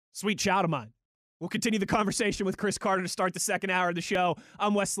 Roses, Sweet Child of Mine. We'll continue the conversation with Chris Carter to start the second hour of the show.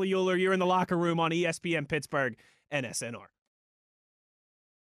 I'm Wesley Euler. You're in the locker room on ESPN Pittsburgh and SNR.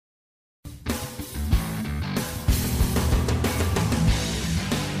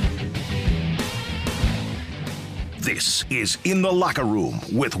 This is In the Locker Room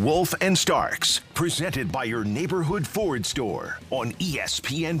with Wolf and Starks, presented by your neighborhood Ford store on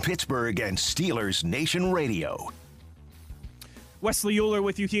ESPN Pittsburgh and Steelers Nation Radio. Wesley Euler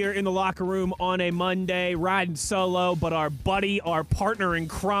with you here in the locker room on a Monday, riding solo, but our buddy, our partner in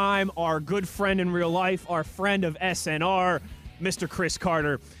crime, our good friend in real life, our friend of SNR, Mr. Chris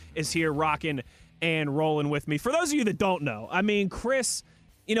Carter, is here rocking and rolling with me. For those of you that don't know, I mean, Chris,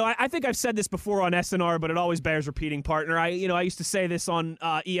 I think I've said this before on SNR, but it always bears repeating, partner. I used to say this on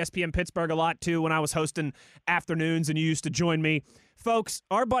ESPN Pittsburgh a lot, too, when I was hosting afternoons, and you used to join me. Folks,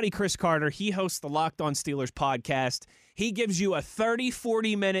 our buddy Chris Carter, he hosts the Locked On Steelers podcast. He gives you a 30,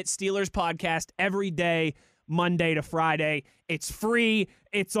 40-minute Steelers podcast every day, Monday to Friday. It's free.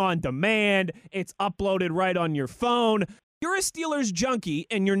 It's on demand. It's uploaded right on your phone. You're a Steelers junkie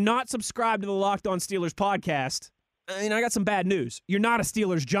and you're not subscribed to the Locked On Steelers podcast. I got some bad news. You're not a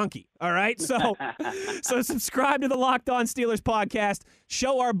Steelers junkie, all right? So subscribe to the Locked On Steelers podcast.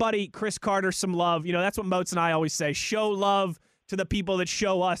 Show our buddy Chris Carter some love. That's what Moats and I always say. Show love to the people that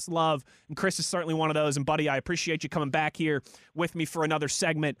show us love, and Chris is certainly one of those. And buddy, I appreciate you coming back here with me for another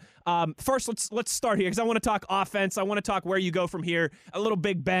segment. First, let's start here because I want to talk offense. I want to talk where you go from here. A little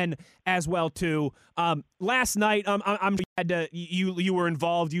Big Ben as well too. Last night, you were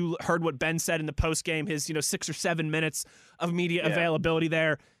involved. You heard what Ben said in the post game. His 6 or 7 minutes of media availability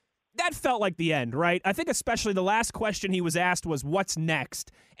there. that felt like the end, right? I think especially the last question he was asked was, what's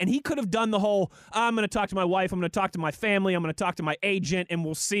next? And he could have done the whole, I'm going to talk to my wife, I'm going to talk to my family, I'm going to talk to my agent, and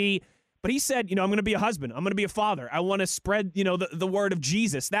we'll see. But he said, I'm going to be a husband. I'm going to be a father. I want to spread, the word of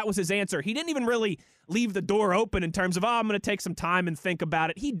Jesus. That was his answer. He didn't even really leave the door open in terms of, I'm going to take some time and think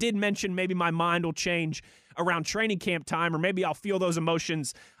about it. He did mention maybe my mind will change around training camp time, or maybe I'll feel those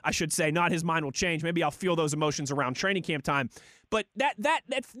emotions, I should say, not his mind will change. Maybe I'll feel those emotions around training camp time. But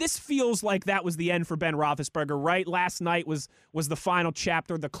this feels like that was the end for Ben Roethlisberger, right? Last night was the final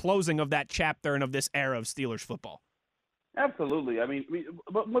chapter, the closing of that chapter and of this era of Steelers football. Absolutely. I mean,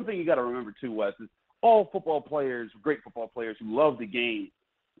 but one thing you got to remember too, Wes, is all football players, great football players who love the game,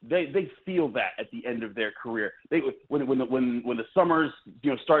 they feel that at the end of their career. When the summer's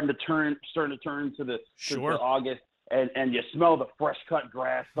starting to turn to the to August, and you smell the fresh cut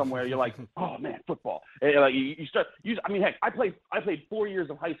grass somewhere, you're like, oh man, football. And like heck, I played 4 years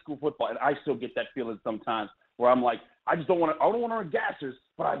of high school football, and I still get that feeling sometimes where I'm like, I don't want to run gassers,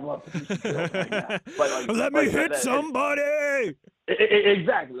 but I'd love to do some drills right now. But let me hit somebody.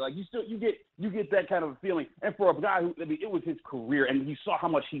 Exactly. Like you get that kind of a feeling. And for a guy who, it was his career, and you saw how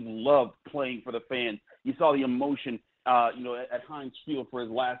much he loved playing for the fans. You saw the emotion, at Heinz Field for his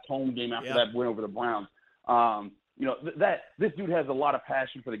last home game after that win over the Browns. That this dude has a lot of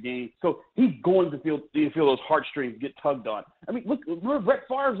passion for the game, so he's going to feel those heartstrings get tugged on. I mean, look Brett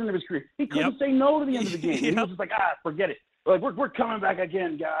Favre's end of his career. He couldn't say no to the end of the game. He was just like, forget it. Like we're coming back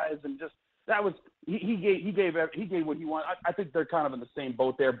again, guys, and just that was he gave what he wanted. I think they're kind of in the same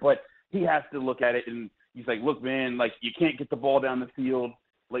boat there, but he has to look at it and he's like, look, man, like you can't get the ball down the field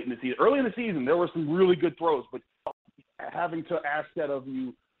late in the season. Early in the season, there were some really good throws, but having to ask that of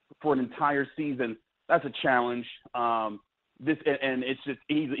you for an entire season, that's a challenge. And it's just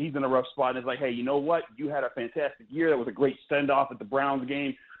he's in a rough spot. And it's like, hey, you know what? You had a fantastic year. That was a great send-off at the Browns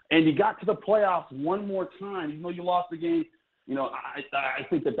game, and you got to the playoffs one more time, even though you lost the game. I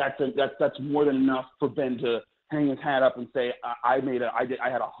think that's more than enough for Ben to hang his hat up and say, I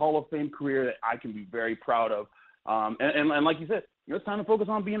had a Hall of Fame career that I can be very proud of. And like you said, it's time to focus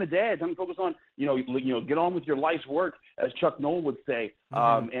on being a dad. Time to focus on, get on with your life's work, as Chuck Noll would say.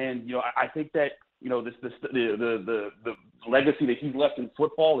 I think that, the legacy that he's left in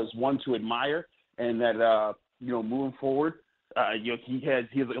football is one to admire, and that, moving forward, he has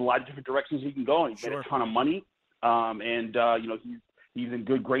a lot of different directions he can go. He's made a ton of money. He's in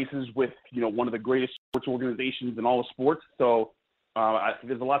good graces with, one of the greatest sports organizations in all of sports. So I think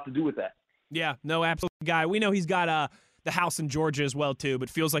there's a lot to do with that. Yeah, no, absolutely, guy. We know he's got the house in Georgia as well, too, but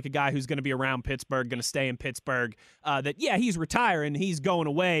feels like a guy who's going to be around Pittsburgh, going to stay in Pittsburgh. He's retiring, he's going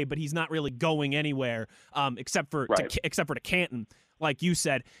away, but he's not really going anywhere except for to Canton, like you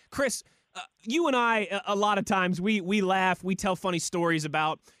said. Chris, you and I, a lot of times, we laugh, we tell funny stories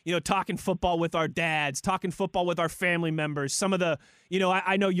about, talking football with our dads, talking football with our family members. Some of the,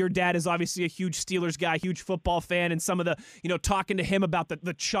 I know your dad is obviously a huge Steelers guy, huge football fan, and some of the, talking to him about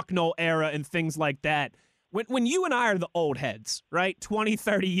the Chuck Noll era and things like that. When you and I are the old heads, right, 20,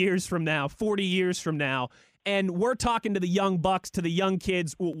 30 years from now, 40 years from now, and we're talking to the young bucks, to the young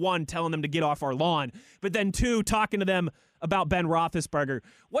kids, one, telling them to get off our lawn, but then two, talking to them about Ben Roethlisberger.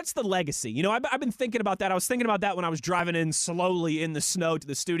 What's the legacy? I've been thinking about that. I was thinking about that when I was driving in slowly in the snow to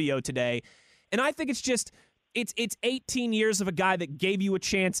the studio today, and I think it's just it's 18 years of a guy that gave you a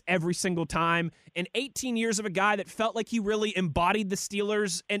chance every single time, and 18 years of a guy that felt like he really embodied the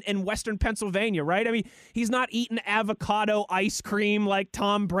Steelers in Western Pennsylvania, right? I mean, he's not eating avocado ice cream like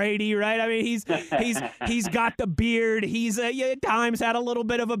Tom Brady, right? I mean, he's got the beard. He's at times had a little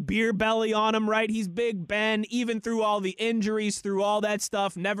bit of a beer belly on him, right? He's Big Ben, even through all the injuries, through all that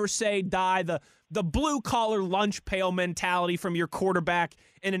stuff. Never say die. The blue-collar lunch pail mentality from your quarterback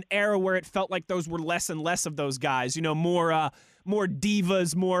in an era where it felt like those were less and less of those guys, more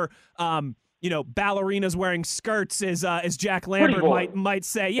divas, more ballerinas wearing skirts, as Jack Lambert might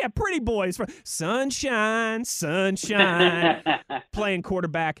say. Yeah, pretty boys. Sunshine, playing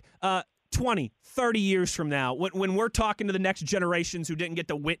quarterback. 20, 30 years from now, when we're talking to the next generations who didn't get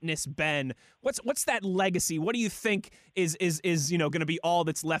to witness Ben, what's that legacy? What do you think is going to be all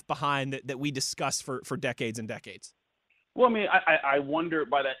that's left behind that we discuss for decades and decades? Well, I mean, I wonder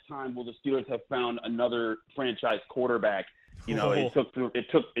by that time will the Steelers have found another franchise quarterback? It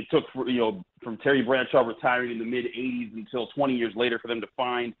took from Terry Bradshaw retiring in the mid '80s until 20 years later for them to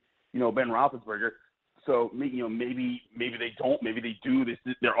find Ben Roethlisberger. So maybe they don't, maybe they do.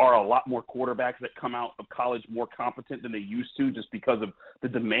 There are a lot more quarterbacks that come out of college more competent than they used to, just because of the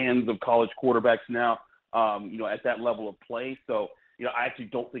demands of college quarterbacks now. At that level of play. So I actually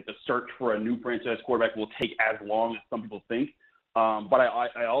don't think the search for a new franchise quarterback will take as long as some people think. But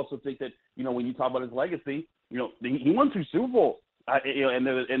I also think that, when you talk about his legacy, he won 2 Super Bowls. He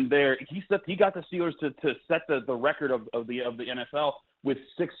got the Steelers to set the record of the NFL with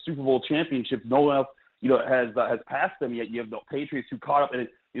 6 Super Bowl championships. No one else, has passed them yet. You have the Patriots who caught up, and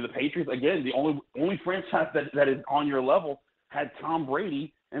the Patriots, again, the only franchise that is on your level had Tom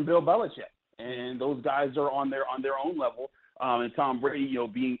Brady and Bill Belichick, and those guys are on their own level. And Tom Brady,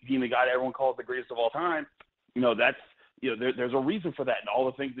 being the guy that everyone calls the greatest of all time, that's there's a reason for that and all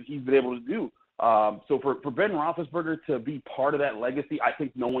the things that he's been able to do. So for Ben Roethlisberger to be part of that legacy, I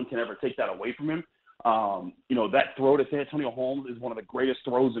think no one can ever take that away from him. That throw to Santonio Holmes is one of the greatest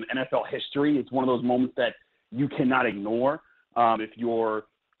throws in NFL history. It's one of those moments that you cannot ignore. If you're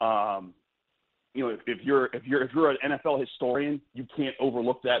an NFL historian, you can't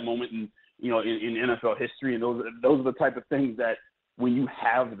overlook that moment in NFL history. And those are the type of things that when you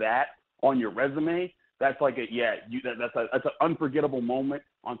have that on your resume, that's like that's an unforgettable moment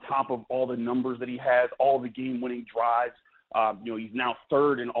on top of all the numbers that he has, all the game-winning drives. He's now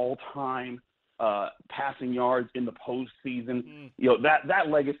 3rd in all-time passing yards in the postseason. That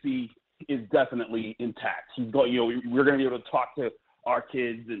legacy is definitely intact. We're going to be able to talk to our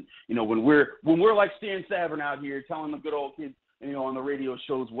kids, and when we're like Stan Savran out here telling the good old kids, on the radio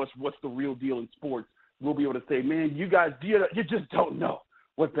shows what's the real deal in sports, we'll be able to say, man, you guys, you just don't know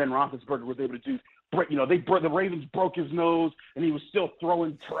what Ben Roethlisberger was able to do. The Ravens broke his nose, and he was still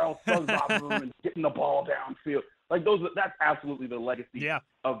throwing Terrell Suggs off of him and getting the ball downfield. Like that's absolutely the legacy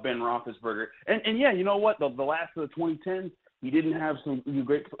of Ben Roethlisberger. And you know what? The last of the 2010s, he didn't have some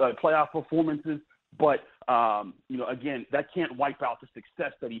great playoff performances, but again, that can't wipe out the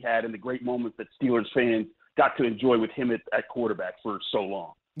success that he had and the great moments that Steelers fans got to enjoy with him at quarterback for so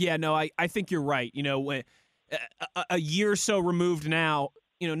long. Yeah, no, I think you're right. When a year or so removed now,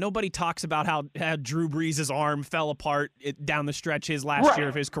 nobody talks about how Drew Brees' arm fell apart down the stretch his last year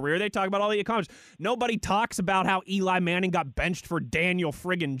of his career. They talk about all the accomplishments. Nobody talks about how Eli Manning got benched for Daniel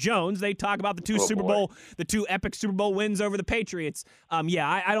friggin' Jones. They talk about the 2 epic Super Bowl wins over the Patriots. I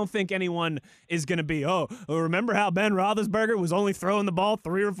don't think anyone is going to be, remember how Ben Roethlisberger was only throwing the ball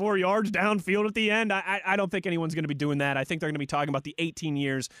 3 or 4 yards downfield at the end? I don't think anyone's going to be doing that. I think they're going to be talking about the 18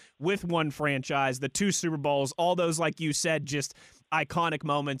 years with one franchise, the 2 Super Bowls, all those, like you said, just iconic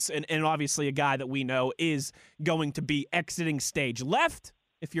moments, and obviously a guy that we know is going to be exiting stage left,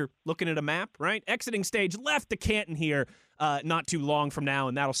 if you're looking at a map, right? Exiting stage left to Canton here not too long from now,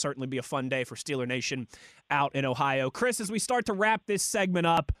 and that'll certainly be a fun day for Steeler Nation out in Ohio. Chris, as we start to wrap this segment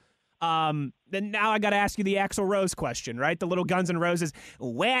up, then now I got to ask you the Axl Rose question, right? The little Guns N' Roses,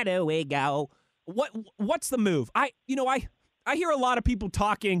 where do we go? What's the move? I hear a lot of people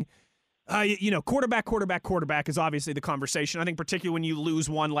talking. Quarterback is obviously the conversation. I think particularly when you lose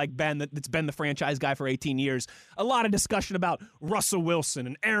one like Ben that's been the franchise guy for 18 years, a lot of discussion about Russell Wilson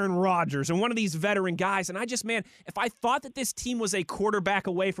and Aaron Rodgers and one of these veteran guys. And if I thought that this team was a quarterback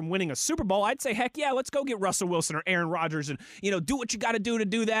away from winning a Super Bowl, I'd say, heck yeah, let's go get Russell Wilson or Aaron Rodgers and, do what you got to do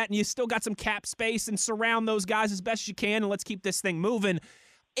that. And you still got some cap space and surround those guys as best you can. And let's keep this thing moving.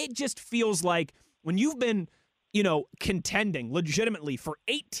 It just feels like when you've been contending legitimately for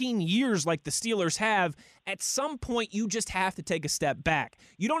 18 years like the Steelers have, at some point you just have to take a step back.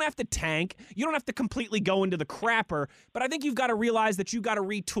 You don't have to tank. You don't have to completely go into the crapper, but I think you've got to realize that you got to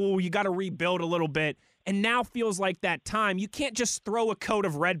retool, you got to rebuild a little bit, and now feels like that time. You can't just throw a coat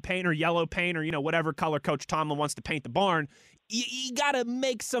of red paint or yellow paint or, whatever color Coach Tomlin wants to paint the barn. You got to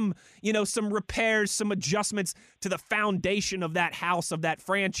make some repairs, some adjustments to the foundation of that house, of that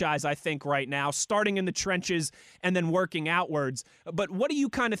franchise, I think, right now, starting in the trenches and then working outwards. But what do you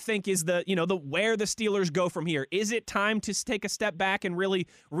kind of think is the where the Steelers go from here? Is it time to take a step back and really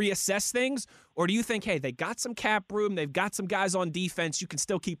reassess things? Or do you think, hey, they got some cap room, they've got some guys on defense, you can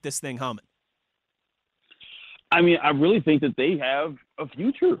still keep this thing humming? I mean, I really think that they have a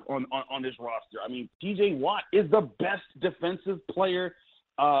future on this roster. I mean, T.J. Watt is the best defensive player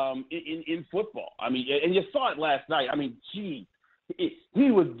in football. I mean, and you saw it last night. I mean, he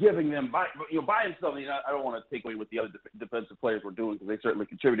was giving them by himself. I don't want to take away what the other defensive players were doing because they certainly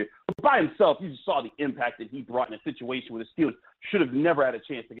contributed. But by himself, you just saw the impact that he brought in a situation where the Steelers should have never had a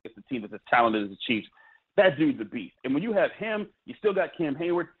chance against a team that's as talented as the Chiefs. That dude's a beast. And when you have him, you still got Cam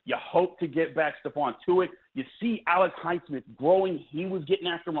Hayward. You hope to get back Stephon Tuitt. You see Alex Highsmith growing. He was getting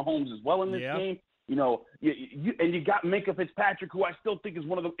after Mahomes as well in this game. And you got Minkah Fitzpatrick, who I still think is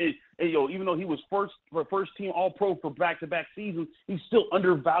one of the even though he was first team All-Pro for back-to-back seasons, he's still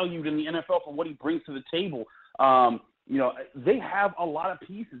undervalued in the NFL for what he brings to the table. They have a lot of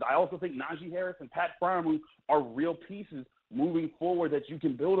pieces. I also think Najee Harris and Pat Freiermuth are real pieces moving forward that you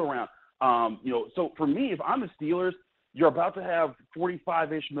can build around. So for me, if I'm the Steelers, You're about to have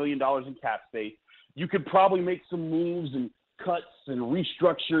 $45-ish million in cap space. You could probably make some moves and cuts and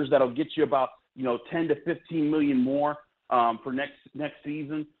restructures that'll get you about 10 to 15 million more for next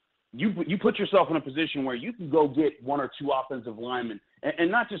season. You put yourself in a position where you can go get one or two offensive linemen,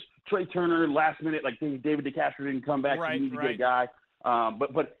 and not just Trey Turner last minute, like David DeCastro didn't come back. Right, so you need to right. get a guy.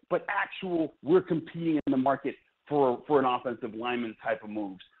 But actual, we're competing in the market for an offensive lineman type of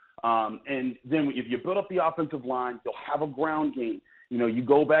moves. And then if you build up the offensive line, you'll have a ground game. You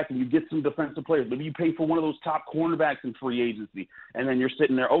go back and you get some defensive players. Maybe you pay for one of those top cornerbacks in free agency, and then you're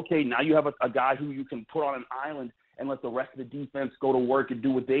sitting there, okay, now you have a guy who you can put on an island and let the rest of the defense go to work and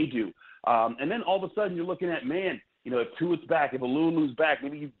do what they do. And then all of a sudden you're looking at, if Tuitt's back, if Alulu's back,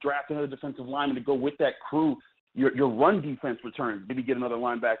 maybe you draft another defensive lineman to go with that crew. Your run defense returns. Maybe get another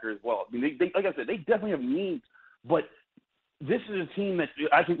linebacker as well. I mean, they like I said, they definitely have needs, but this is a team that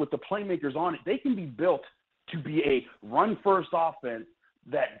I think with the playmakers on it, they can be built to be a run-first offense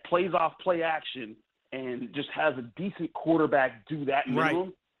that plays off play action and just has a decent quarterback do that minimum.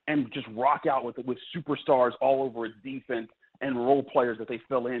 Right. And just rock out with superstars all over its defense and role players that they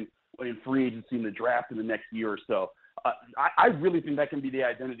fill in free agency in the draft in the next year or so. I really think that can be the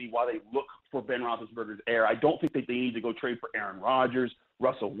identity while they look for Ben Roethlisberger's heir. I don't think that they need to go trade for Aaron Rodgers,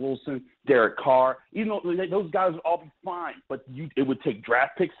 Russell Wilson, Derek Carr. Even though those guys would all be fine, but it would take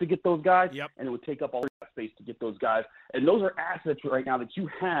draft picks to get those guys, and it would take up all the space to get those guys. And those are assets right now that you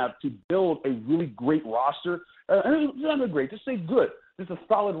have to build a really great roster. Not great, just say good. Just a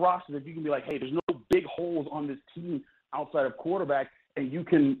solid roster that you can be like, hey, there's no big holes on this team outside of quarterback, and you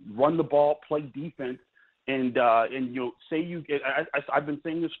can run the ball, play defense, and I've been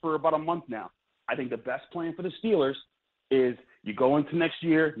saying this for about a month now. I think the best plan for the Steelers is you go into next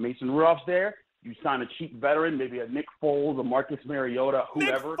year, Mason Rudolph's there, you sign a cheap veteran, maybe a Nick Foles, a Marcus Mariota,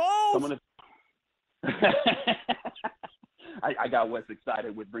 whoever. Nick Foles! I got Wes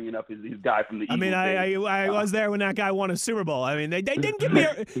excited with bringing up his guy from the Eagles. I was there when that guy won a Super Bowl. I mean, they didn't give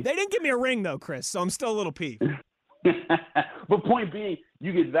me a ring though, Chris. So I'm still a little peeved. But point being,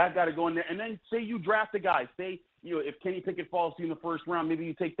 you get that guy to go in there, and then say you draft a guy. Say if Kenny Pickett falls to you in the first round, maybe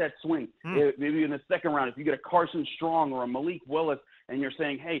you take that swing. Maybe in the second round, if you get a Carson Strong or a Malik Willis, and you're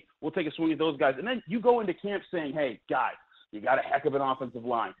saying, hey, we'll take a swing at those guys, and then you go into camp saying, hey, guys, you got a heck of an offensive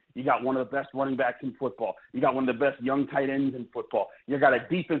line. You got one of the best running backs in football. You got one of the best young tight ends in football. You got a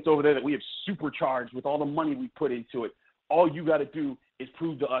defense over there that we have supercharged with all the money we put into it. All you got to do is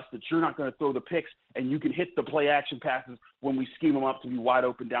prove to us that you're not going to throw the picks and you can hit the play action passes when we scheme them up to be wide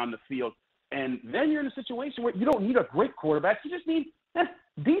open down the field. And then you're in a situation where you don't need a great quarterback. You just need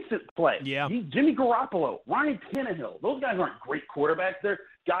decent play. Yeah. You need Jimmy Garoppolo, Ryan Tannehill. Those guys aren't great quarterbacks. They're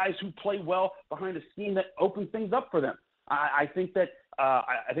guys who play well behind a scheme that opens things up for them. I think that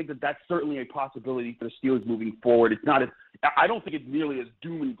that's certainly a possibility for the Steelers moving forward. It's not I don't think it's nearly as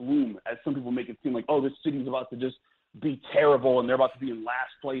doom and gloom as some people make it seem like, oh, this city's about to just be terrible and they're about to be in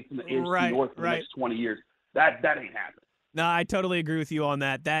last place in the AFC North for the next 20 years. That ain't happening. No, I totally agree with you on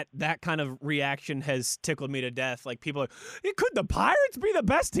that. That kind of reaction has tickled me to death. Like people are, could the Pirates be the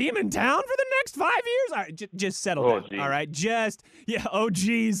best team in town for the next 5 years? All right, just settle down. Geez. All right,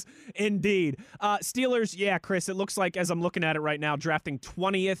 geez, indeed. Steelers, yeah, Chris. It looks like as I'm looking at it right now, drafting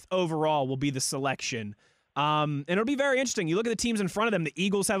 20th overall will be the selection. And it'll be very interesting. You look at the teams in front of them. The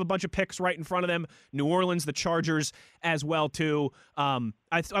Eagles have a bunch of picks right in front of them. New Orleans, the Chargers as well too. I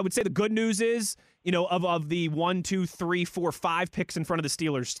would say the good news is, of the 1, 2, 3, 4, 5 picks in front of the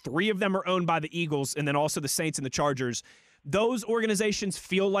Steelers, 3 of them are owned by the Eagles, and then also the Saints and the Chargers. Those organizations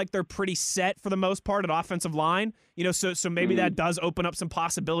feel like they're pretty set for the most part at offensive line. So maybe that does open up some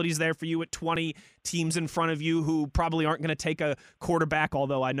possibilities there for you at 20 teams in front of you who probably aren't going to take a quarterback.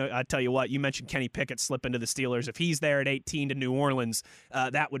 Although I tell you what, you mentioned Kenny Pickett slipping to the Steelers. If he's there at 18 to New Orleans,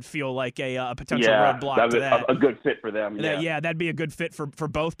 that would feel like a potential roadblock to that. A good fit for them. Yeah, that'd be a good fit for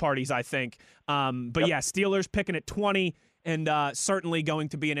both parties, I think. Steelers picking at 20. And certainly going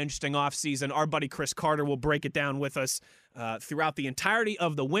to be an interesting offseason. Our buddy Chris Carter will break it down with us throughout the entirety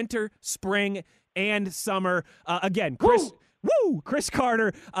of the winter, spring, and summer. Again, Chris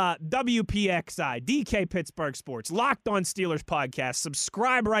Carter, WPXI, DK Pittsburgh Sports, Locked on Steelers podcast.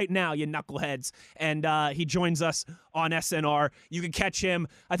 Subscribe right now, you knuckleheads. And he joins us on SNR. You can catch him.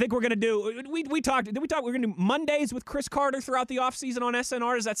 I think we're going to do, we talked, we're going to do Mondays with Chris Carter throughout the offseason on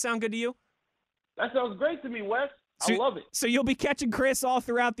SNR. Does that sound good to you? That sounds great to me, Wes. I love it. So you'll be catching Chris all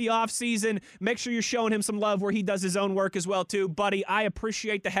throughout the offseason. Make sure you're showing him some love where he does his own work as well, too. Buddy, I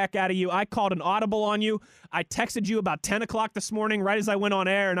appreciate the heck out of you. I called an audible on you. I texted you about 10 o'clock this morning right as I went on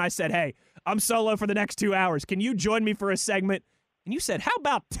air, and I said, hey, I'm solo for the next 2 hours. Can you join me for a segment? And you said, how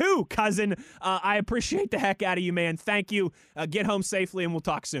about 2, cousin? I appreciate the heck out of you, man. Thank you. Get home safely, and we'll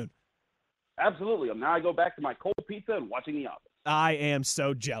talk soon. Absolutely. Now I go back to my cold pizza and watching The Office. I am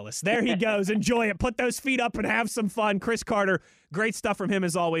so jealous. There he goes. Enjoy it. Put those feet up and have some fun. Chris Carter, great stuff from him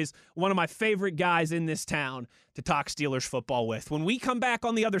as always. One of my favorite guys in this town to talk Steelers football with. When we come back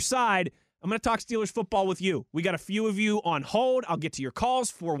on the other side, I'm going to talk Steelers football with you. We got a few of you on hold. I'll get to your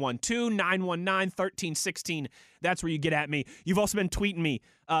calls, 412-919-1316. That's where you get at me. You've also been tweeting me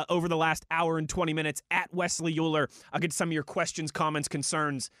over the last hour and 20 minutes at Wesley Euler. I'll get to some of your questions, comments,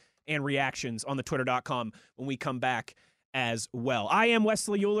 concerns, and reactions on the twitter.com when we come back as well. I am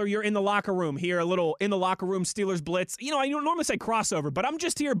Wesley Euler. You're in the locker room here, a little in the locker room Steelers Blitz. You know, I don't normally say crossover, but I'm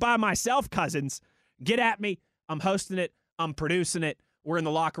just here by myself, cousins. Get at me. I'm hosting it. I'm producing it. We're in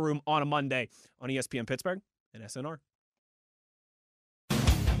the locker room on a Monday on ESPN Pittsburgh and SNR.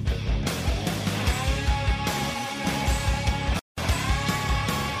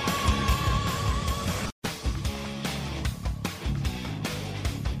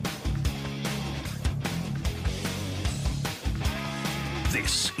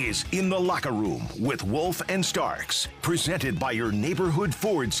 This is In the Locker Room with Wolf and Starks, presented by your neighborhood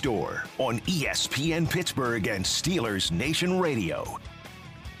Ford store on ESPN Pittsburgh and Steelers Nation Radio.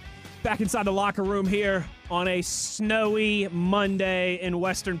 Back inside the locker room here on a snowy Monday in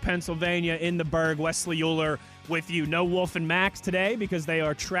western Pennsylvania in the Berg. Wesley Euler with you. No Wolf and Max today because they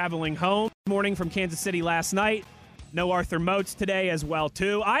are traveling home. Morning from Kansas City last night. No Arthur Moats today as well,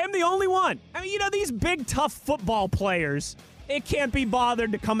 too. I am the only one. I mean, you know, these big, tough football players, it can't be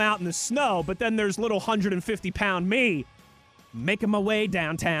bothered to come out in the snow, but then there's little 150-pound me making my way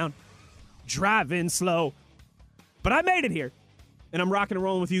downtown, driving slow. But I made it here, and I'm rocking and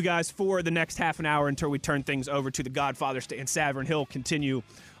rolling with you guys for the next half an hour until we turn things over to the Godfather, Stan Savran. He'll continue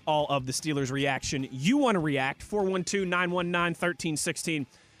all of the Steelers reaction. You want to react, 412-919-1316.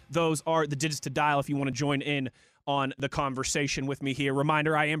 Those are the digits to dial if you want to join in on the conversation with me here.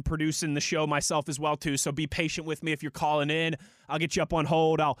 Reminder, I am producing the show myself as well, too, so be patient with me if you're calling in. I'll get you up on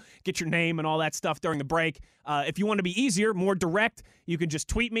hold. I'll get your name and all that stuff during the break. If you want to be easier, more direct, you can just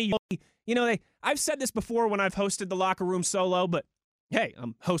tweet me. You know, I've said this before when I've hosted the Locker Room Solo, but hey,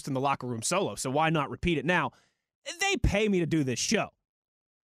 I'm hosting the Locker Room Solo, so why not repeat it now? They pay me to do this show.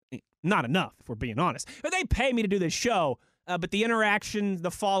 Not enough, if we're being honest. But they pay me to do this show, but the interaction,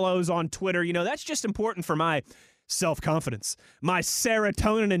 the follows on Twitter, you know, that's just important for my self-confidence, my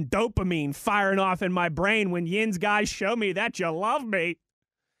serotonin and dopamine firing off in my brain when Yin's guys show me that you love me.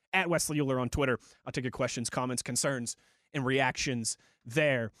 At Wesley Euler on Twitter. I'll take your questions, comments, concerns, and reactions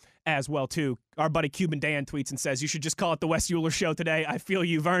there as well, too. Our buddy Cuban Dan tweets and says, you should just call it the Wes Euler Show today. I feel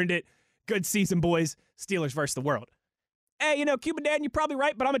you've earned it. Good season, boys. Steelers versus the world. Hey, you know, Cuban Dan, you're probably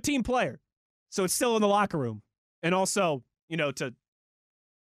right, but I'm a team player. So it's still in the locker room. And also, you know, to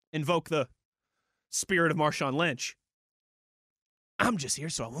invoke the spirit of Marshawn Lynch, I'm just here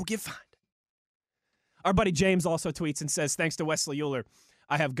so I won't get fined. Our buddy James also tweets and says, thanks to Wesley Euler,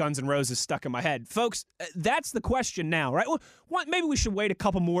 I have Guns N' Roses stuck in my head. Folks, that's the question now, right? Well, maybe we should wait a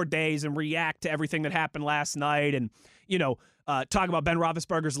couple more days and react to everything that happened last night and, you know, talk about Ben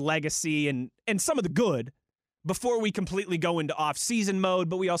Roethlisberger's legacy and some of the good before we completely go into off-season mode,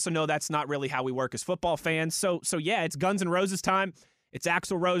 but we also know that's not really how we work as football fans. So yeah, it's Guns N' Roses time. It's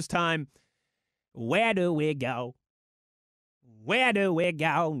Axl Rose time. Where do we go? Where do we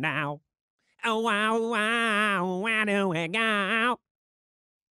go now? Oh, wow, where do we go?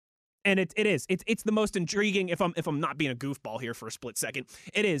 And it's the most intriguing, if I'm not being a goofball here for a split second,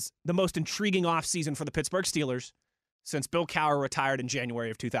 it is the most intriguing offseason for the Pittsburgh Steelers since Bill Cowher retired in January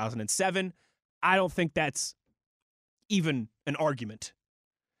of 2007. I don't think that's even an argument.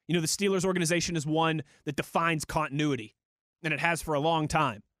 You know, the Steelers organization is one that defines continuity, and it has for a long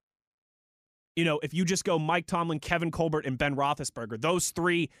time. You know, if you just go Mike Tomlin, Kevin Colbert, and Ben Roethlisberger, those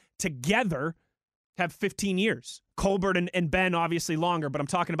three together have 15 years. Colbert and Ben obviously longer, but I'm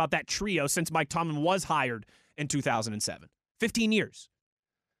talking about that trio since Mike Tomlin was hired in 2007. 15 years.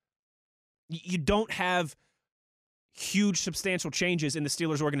 You don't have huge, substantial changes in the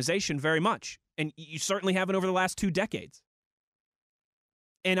Steelers organization very much, and you certainly haven't over the last 2 decades.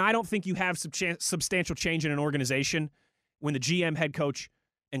 And I don't think you have substantial change in an organization when the GM, head coach,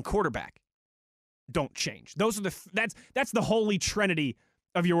 and quarterback don't change. Those are that's the holy trinity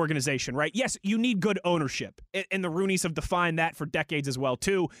of your organization, right? Yes, you need good ownership, and the Rooneys have defined that for decades as well,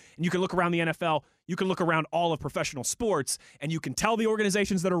 too. And you can look around the NFL, you can look around all of professional sports, and you can tell the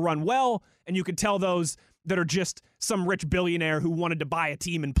organizations that are run well, and you can tell those that are just some rich billionaire who wanted to buy a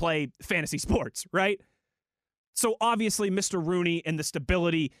team and play fantasy sports, right? So obviously, Mr. Rooney and the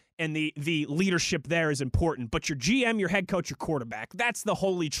stability and the leadership there is important. But your GM, your head coach, your quarterback, that's the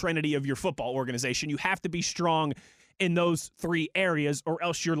holy trinity of your football organization. You have to be strong in those three areas, or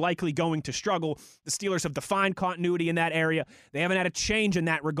else you're likely going to struggle. The Steelers have defined continuity in that area. They haven't had a change in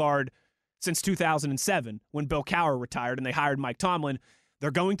that regard since 2007 when Bill Cowher retired and they hired Mike Tomlin. They're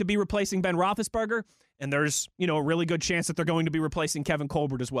going to be replacing Ben Roethlisberger, and there's, a really good chance that they're going to be replacing Kevin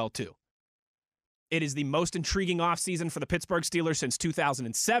Colbert as well, too. It is the most intriguing offseason for the Pittsburgh Steelers since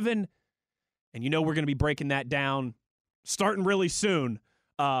 2007, and we're going to be breaking that down starting really soon,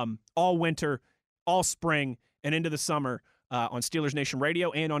 all winter, all spring, and into the summer on Steelers Nation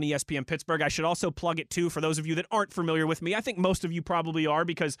Radio and on ESPN Pittsburgh. I should also plug it, too, for those of you that aren't familiar with me. I think most of you probably are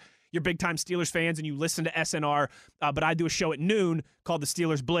because you're big-time Steelers fans and you listen to SNR, but I do a show at noon called the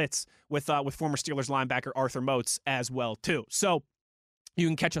Steelers Blitz with former Steelers linebacker Arthur Moats as well, too. So you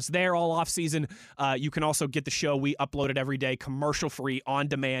can catch us there all offseason. You can also get the show. We upload it every day, commercial-free, on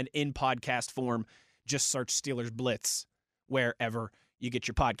demand, in podcast form. Just search Steelers Blitz wherever you get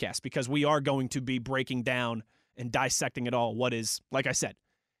your podcast, because we are going to be breaking down and dissecting it all, what is, like I said,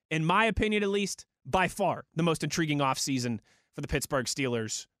 in my opinion at least, by far the most intriguing offseason for the Pittsburgh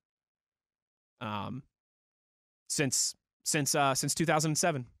Steelers since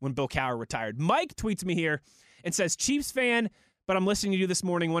 2007 when Bill Cowher retired. Mike tweets me here and says, Chiefs fan, but I'm listening to you this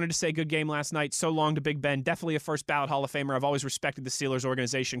morning. Wanted to say good game last night. So long to Big Ben. Definitely a first ballot Hall of Famer. I've always respected the Steelers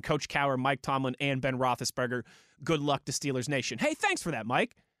organization. Coach Cowher, Mike Tomlin, and Ben Roethlisberger. Good luck to Steelers Nation. Hey, thanks for that,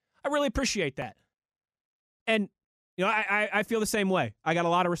 Mike. I really appreciate that. And, I feel the same way. I got a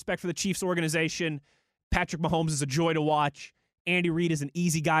lot of respect for the Chiefs organization. Patrick Mahomes is a joy to watch. Andy Reid is an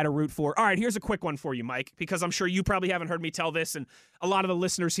easy guy to root for. All right, here's a quick one for you, Mike, because I'm sure you probably haven't heard me tell this, and a lot of the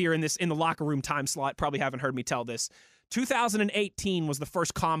listeners here in the locker room time slot probably haven't heard me tell this. 2018 was the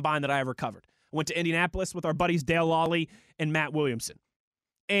first combine that I ever covered. I went to Indianapolis with our buddies Dale Lawley and Matt Williamson.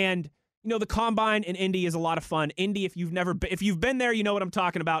 And, the combine in Indy is a lot of fun. Indy, if you've been there, you know what I'm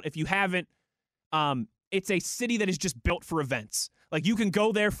talking about. If you haven't, it's a city that is just built for events. Like, you can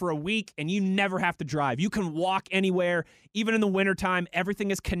go there for a week and you never have to drive. You can walk anywhere, even in the wintertime.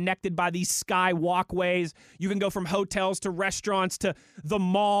 Everything is connected by these sky walkways. You can go from hotels to restaurants to the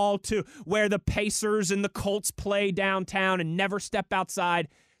mall to where the Pacers and the Colts play downtown and never step outside.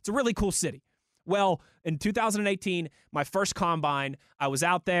 It's a really cool city. Well, in 2018, my first combine, I was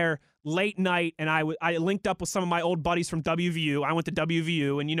out there late night, and I linked up with some of my old buddies from WVU. I went to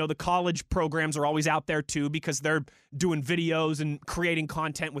WVU, and the college programs are always out there too because they're doing videos and creating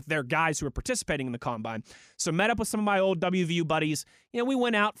content with their guys who are participating in the combine. So met up with some of my old WVU buddies. We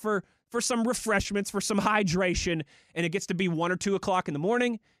went out for some refreshments, for some hydration, and it gets to be 1 or 2 o'clock in the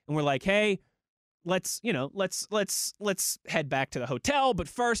morning, and we're like, hey, let's head back to the hotel, but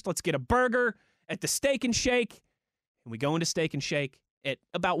first let's get a burger at the Steak and Shake. And we go into Steak and Shake at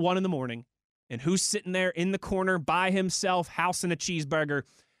about 1 in the morning. And who's sitting there in the corner by himself, housing a cheeseburger?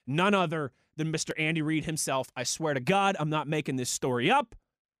 None other than Mr. Andy Reid himself. I swear to God, I'm not making this story up.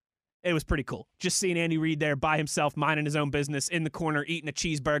 It was pretty cool. Just seeing Andy Reid there by himself, minding his own business in the corner, eating a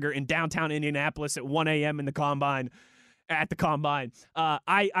cheeseburger in downtown Indianapolis at 1 a.m. at the combine.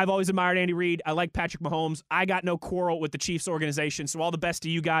 I've always admired Andy Reid. I like Patrick Mahomes. I got no quarrel with the Chiefs organization, so all the best to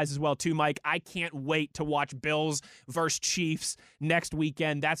you guys as well too, Mike. I can't wait to watch Bills versus Chiefs next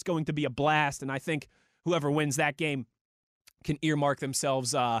weekend. That's going to be a blast, and I think whoever wins that game can earmark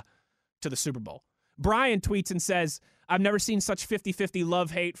themselves to the Super Bowl. Brian tweets and says, I've never seen such 50-50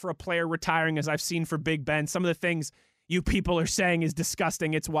 love-hate for a player retiring as I've seen for Big Ben. Some of the things you people are saying is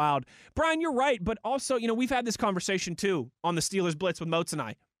disgusting. It's wild. Brian, you're right, but also, we've had this conversation too on the Steelers Blitz with Moats and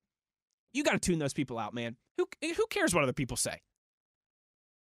I. You got to tune those people out, man. Who cares what other people say?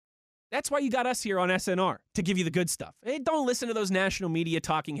 That's why you got us here on SNR, to give you the good stuff. Hey, don't listen to those national media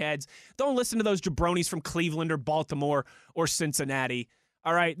talking heads. Don't listen to those jabronis from Cleveland or Baltimore or Cincinnati.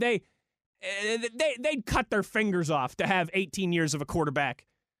 All right, they'd cut their fingers off to have 18 years of a quarterback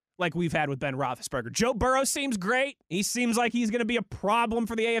like we've had with Ben Roethlisberger. Joe Burrow seems great. He seems like he's going to be a problem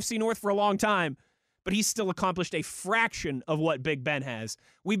for the AFC North for a long time, but he's still accomplished a fraction of what Big Ben has.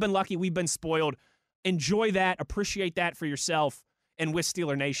 We've been lucky. We've been spoiled. Enjoy that. Appreciate that for yourself and with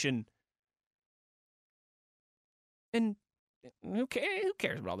Steeler Nation. And who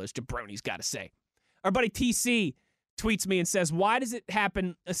cares what all those jabronis got to say? Our buddy TC tweets me and says, why does it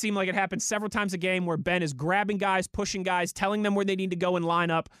seem like it happens several times a game where Ben is grabbing guys, pushing guys, telling them where they need to go and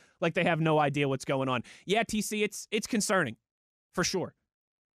line up like they have no idea what's going on? Yeah, TC, it's concerning, for sure.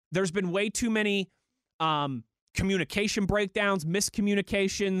 There's been way too many communication breakdowns,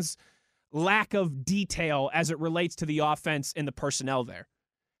 miscommunications, lack of detail as it relates to the offense and the personnel there.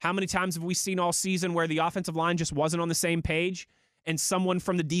 How many times have we seen all season where the offensive line just wasn't on the same page and someone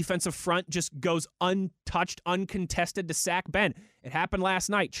from the defensive front just goes untouched, uncontested to sack Ben? It happened last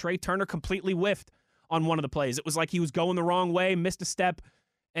night. Trey Turner completely whiffed on one of the plays. It was like he was going the wrong way, missed a step,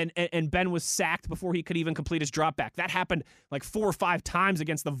 and Ben was sacked before he could even complete his drop back. That happened like 4 or 5 times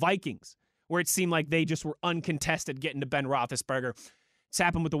against the Vikings, where it seemed like they just were uncontested getting to Ben Roethlisberger. It's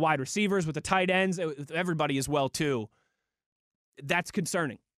happened with the wide receivers, with the tight ends, with everybody as well, too. That's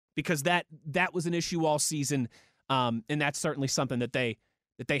concerning because that was an issue all season, and that's certainly something that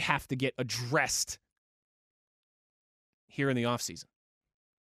they have to get addressed here in the offseason.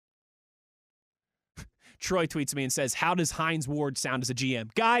 Troy tweets me and says, how does Hines Ward sound as a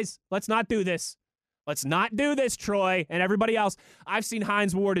GM? Guys, let's not do this. Let's not do this, Troy and everybody else. I've seen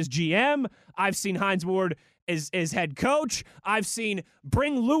Hines Ward as GM. I've seen Hines Ward as head coach. I've seen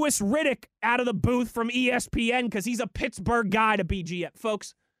bring Louis Riddick out of the booth from ESPN because he's a Pittsburgh guy to be GM.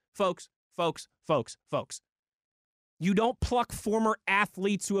 Folks. You don't pluck former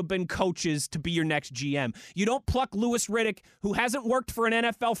athletes who have been coaches to be your next GM. You don't pluck Louis Riddick, who hasn't worked for an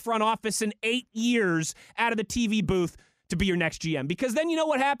NFL front office in 8 years, out of the TV booth to be your next GM. Because then you know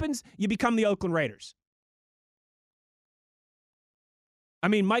what happens? You become the Oakland Raiders. I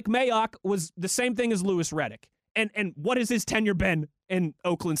mean, Mike Mayock was the same thing as Louis Riddick. And what has his tenure been in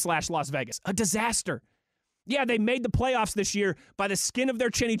Oakland/Las Vegas? A disaster. Yeah, they made the playoffs this year by the skin of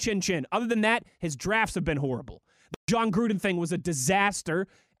their chinny chin chin. Other than that, his drafts have been horrible. The John Gruden thing was a disaster.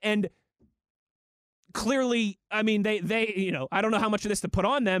 And clearly, I mean, they I don't know how much of this to put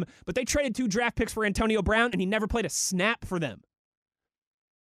on them, but they traded 2 draft picks for Antonio Brown, and he never played a snap for them.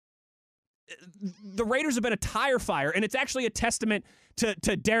 The Raiders have been a tire fire, and it's actually a testament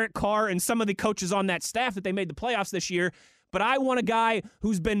to Derek Carr and some of the coaches on that staff that they made the playoffs this year. But I want a guy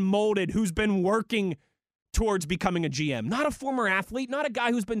who's been molded, who's been working towards becoming a GM. Not a former athlete, not a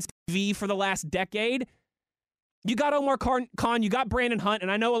guy who's been TV for the last decade. You got Omar Khan, you got Brandon Hunt,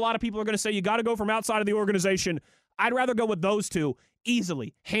 and I know a lot of people are going to say you got to go from outside of the organization. I'd rather go with those 2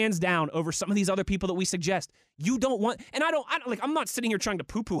 easily, hands down, over some of these other people that we suggest. You don't want, and I'm not sitting here trying to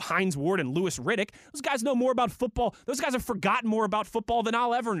poo-poo Hines Ward and Louis Riddick. Those guys know more about football. Those guys have forgotten more about football than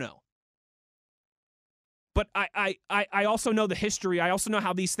I'll ever know. But I also know the history. I also know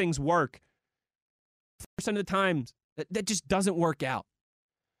how these things work. 100% of the times, that just doesn't work out.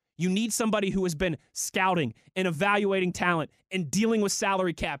 You need somebody who has been scouting and evaluating talent and dealing with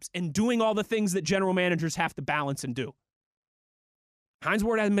salary caps and doing all the things that general managers have to balance and do. Hines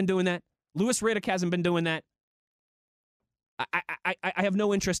Ward hasn't been doing that. Louis Riddick hasn't been doing that. I have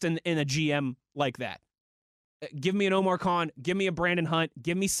no interest in a GM like that. Give me an Omar Khan. Give me a Brandon Hunt.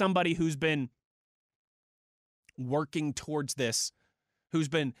 Give me somebody who's been working towards this, who's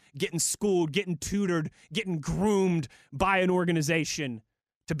been getting schooled, getting tutored, getting groomed by an organization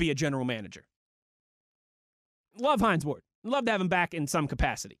to be a general manager. Love Hines Ward. Love to have him back in some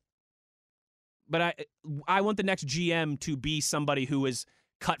capacity. But I want the next GM to be somebody who is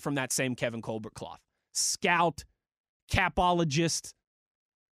cut from that same Kevin Colbert cloth. Scout, capologist,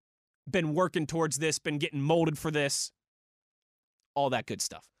 been working towards this, been getting molded for this, all that good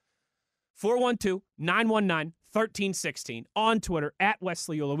stuff. 412-919-1316 on Twitter, at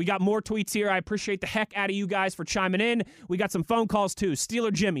Wesley Euler. We got more tweets here. I appreciate the heck out of you guys for chiming in. We got some phone calls too.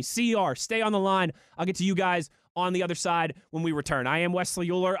 Steeler Jimmy, CR, stay on the line. I'll get to you guys on the other side when we return. I am Wesley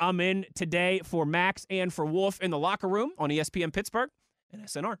Euler. I'm in today for Max and for Wolf in the locker room on ESPN Pittsburgh and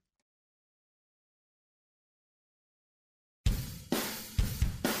SNR.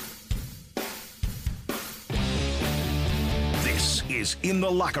 This is In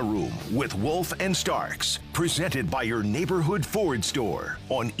the Locker Room with Wolf and Starks, presented by your neighborhood Ford store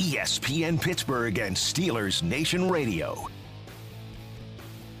on ESPN Pittsburgh and Steelers Nation Radio.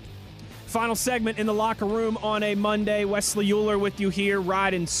 Final segment in the locker room on a Monday. Wesley Euler with you here,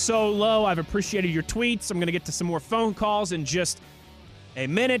 riding solo. I've appreciated your tweets. I'm going to get to some more phone calls in just a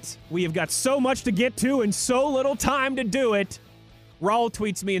minute. We have got so much to get to and so little time to do it. Raul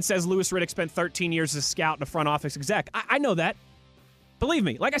tweets me and says Louis Riddick spent 13 years as a scout and a front office exec. I know that. Believe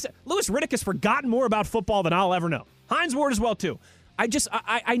me. Like I said, Louis Riddick has forgotten more about football than I'll ever know. Hines Ward as well, too.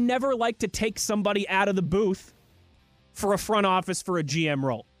 I never like to take somebody out of the booth for a front office for a GM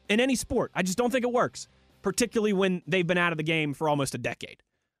role. In any sport. I just don't think it works, particularly when they've been out of the game for almost a decade.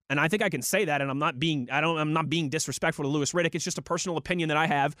 And I think I can say that, and I'm not being disrespectful to Louis Riddick. It's just a personal opinion that I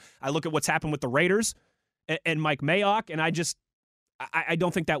have. I look at what's happened with the Raiders and Mike Mayock, and I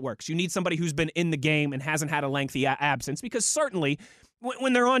don't think that works. You need somebody who's been in the game and hasn't had a lengthy absence, because certainly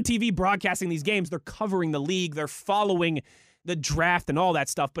when they're on TV broadcasting these games, they're covering the league, they're following the draft and all that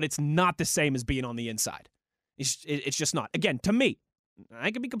stuff, but it's not the same as being on the inside. It's just not. Again, to me,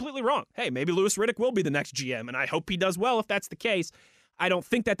 I could be completely wrong. Hey, maybe Louis Riddick will be the next GM, and I hope he does well if that's the case. I don't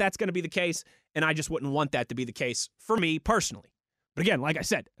think that that's going to be the case, and I just wouldn't want that to be the case for me personally. But again, like I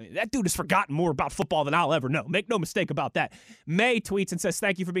said, that dude has forgotten more about football than I'll ever know. Make no mistake about that. May tweets and says,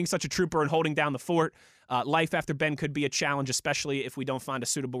 thank you for being such a trooper and holding down the fort. Life after Ben could be a challenge, especially if we don't find a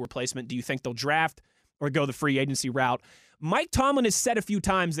suitable replacement. Do you think they'll draft or go the free agency route? Mike Tomlin has said a few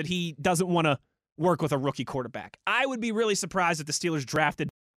times that he doesn't want to work with a rookie quarterback. I would be really surprised if the Steelers drafted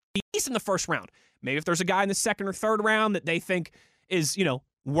at least in the first round. Maybe if there's a guy in the second or third round that they think is,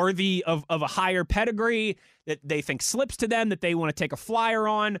 worthy of a higher pedigree, that they think slips to them, that they want to take a flyer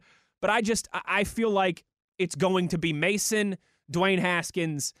on. But I feel like it's going to be Mason, Dwayne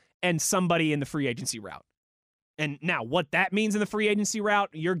Haskins, and somebody in the free agency route. And now what that means in the free agency route,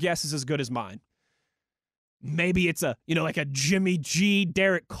 your guess is as good as mine. Maybe it's like a Jimmy G,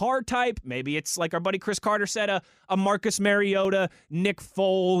 Derek Carr type. Maybe it's like our buddy Chris Carter said, a Marcus Mariota, Nick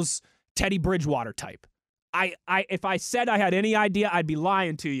Foles, Teddy Bridgewater type. If I said I had any idea, I'd be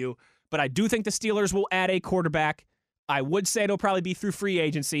lying to you. But I do think the Steelers will add a quarterback. I would say it'll probably be through free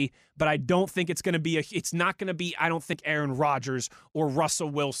agency, but I don't think it's going to be it's not going to be, I don't think, Aaron Rodgers or Russell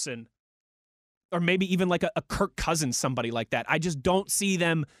Wilson or maybe even like a Kirk Cousins, somebody like that. I just don't see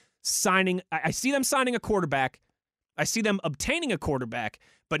them signing. I see them signing a quarterback. I see them obtaining a quarterback,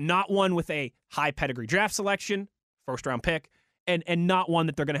 but not one with a high pedigree draft selection, first round pick, and not one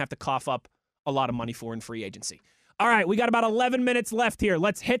that they're going to have to cough up a lot of money for in free agency. All right, we got about 11 minutes left here.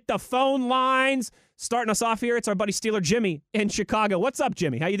 Let's hit the phone lines. Starting us off here, it's our buddy Steeler Jimmy in Chicago. What's up,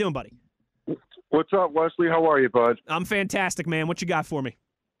 Jimmy? How you doing, buddy? What's up, Wesley? How are you, bud? I'm fantastic, man. What you got for me?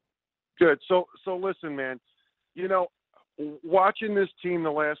 Good. So listen, man. Watching this team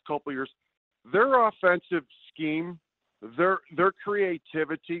the last couple of years, their offensive scheme, their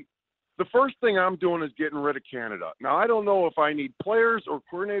creativity. The first thing I'm doing is getting rid of Canada. Now, I don't know if I need players or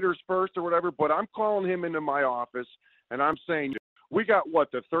coordinators first or whatever, but I'm calling him into my office, and I'm saying, we got,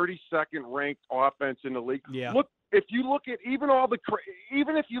 the 32nd ranked offense in the league? Yeah. Look, if you look at even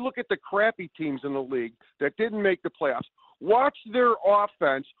if you look at the crappy teams in the league that didn't make the playoffs, watch their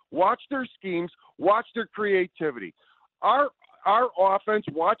offense, watch their schemes, watch their creativity. Our offense,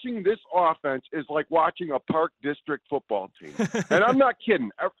 watching this offense is like watching a Park District football team. And I'm not kidding.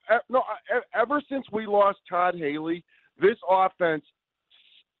 Ever since we lost Todd Haley, this offense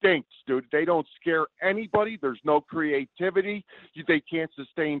stinks, dude. They don't scare anybody. There's no creativity. They can't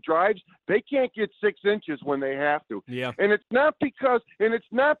sustain drives. They can't get 6 inches when they have to. Yeah. And it's not because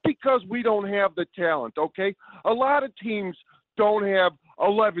we don't have the talent, okay? A lot of teams don't have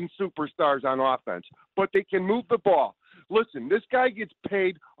 11 superstars on offense, but they can move the ball. Listen, this guy gets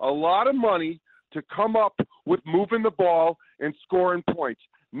paid a lot of money to come up with moving the ball and scoring points,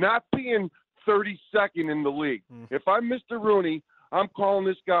 not being 32nd in the league. If I'm Mr. Rooney, I'm calling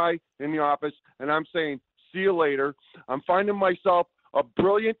this guy in the office, and I'm saying, see you later. I'm finding myself a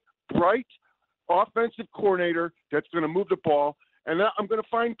brilliant, bright offensive coordinator that's going to move the ball, and I'm going to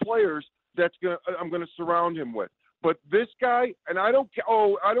find players I'm going to surround him with. But this guy, and I don't care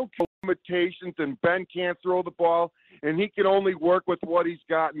limitations, and Ben can't throw the ball, and he can only work with what he's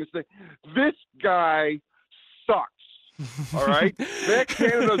got. And this guy sucks. All right, Matt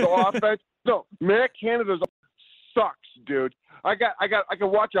Canada's offense. No, Matt Canada's sucks, dude. I can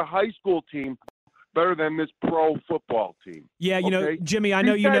watch a high school team better than this pro football team. Yeah, okay? Jimmy, I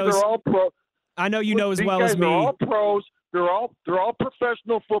know you know. They're all pro. I know you know as well as me. They're all pros. They're all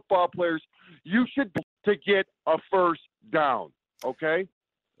professional football players. You should to get a first down. Okay.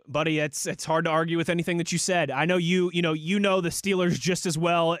 Buddy, it's hard to argue with anything that you said. I know you know the Steelers just as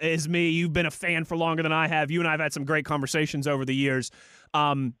well as me. You've been a fan for longer than I have. You and I have had some great conversations over the years.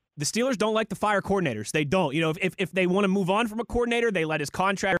 The Steelers don't like to fire coordinators. They don't. If they want to move on from a coordinator, they let his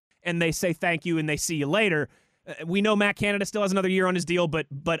contract and they say thank you and they see you later. We know Matt Canada still has another year on his deal, but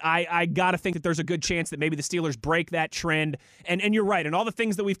I got to think that there's a good chance that maybe the Steelers break that trend. And you're right. And all the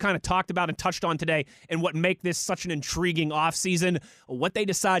things that we've kind of talked about and touched on today and what make this such an intriguing offseason, what they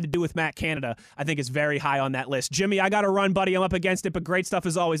decide to do with Matt Canada, I think is very high on that list. Jimmy, I got to run, buddy. I'm up against it, but great stuff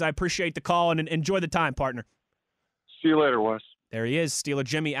as always. I appreciate the call and enjoy the time, partner. See you later, Wes. There he is, Steeler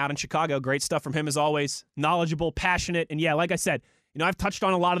Jimmy out in Chicago. Great stuff from him as always. Knowledgeable, passionate, and yeah, like I said, I've touched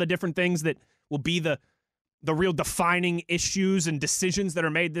on a lot of the different things that will be the real defining issues and decisions that are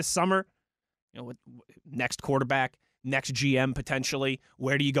made this summer. Next quarterback, next GM potentially.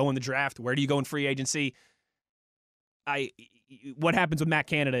 Where do you go in the draft? Where do you go in free agency? What happens with Matt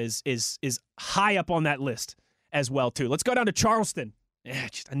Canada is high up on that list as well too. Let's go down to Charleston. Yeah,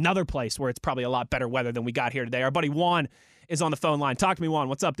 just another place where it's probably a lot better weather than we got here today. Our buddy Juan is on the phone line. Talk to me, Juan.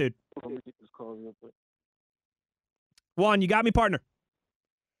 What's up, dude? Juan, you got me, partner?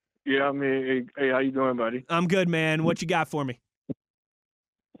 Yeah, I mean, hey, how you doing, buddy? I'm good, man. What you got for me?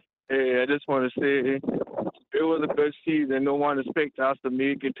 Hey, I just want to say it was a good season. No one expected us to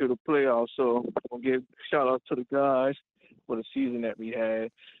make it to the playoffs, so I'll give shout out to the guys for the season that we had,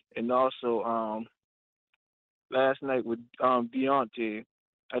 and also last night with Deontay.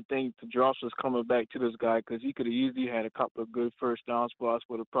 I think the drops was coming back to this guy because he could have easily had a couple of good first down spots,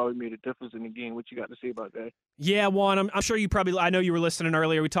 would have probably made a difference in the game. What you got to say about that? Yeah, Juan, I'm sure you probably. I know you were listening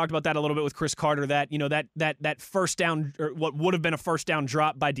earlier. We talked about that a little bit with Chris Carter. That that first down, or what would have been a first down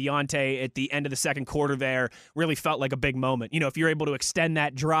drop by Deontay at the end of the second quarter there, really felt like a big moment. If you're able to extend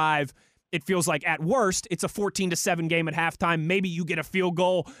that drive, it feels like at worst it's a 14-7 game at halftime. Maybe you get a field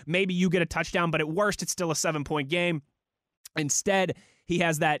goal, maybe you get a touchdown, but at worst it's still a 7-point game. Instead, he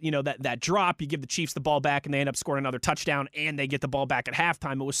has that, that drop. You give the Chiefs the ball back, and they end up scoring another touchdown, and they get the ball back at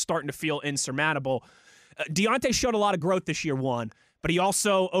halftime. It was starting to feel insurmountable. Deontay showed a lot of growth this year, Juan, but he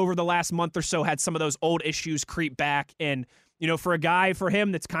also, over the last month or so, had some of those old issues creep back. And, for a guy, for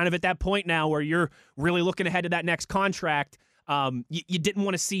him, that's kind of at that point now where you're really looking ahead to that next contract, you didn't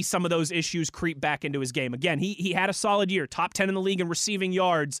want to see some of those issues creep back into his game. Again, he had a solid year, top 10 in the league in receiving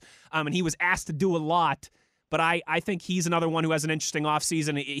yards, and he was asked to do a lot. But I think he's another one who has an interesting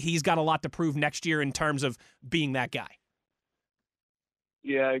offseason. He's got a lot to prove next year in terms of being that guy.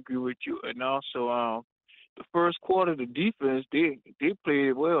 Yeah, I agree with you. And also, the first quarter, the defense they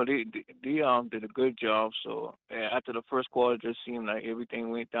played well. They did a good job. So after the first quarter, it just seemed like everything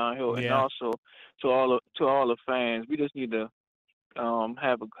went downhill. Yeah. And also to all the fans, we just need to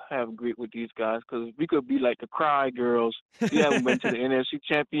have a great with these guys because we could be like the Cry Girls. We haven't been to the NFC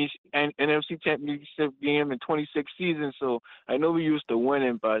Championship game in 26 seasons, so I know we used to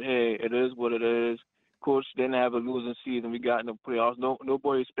winning, but hey, it is what it is. Coach didn't have a losing season. We got in the playoffs.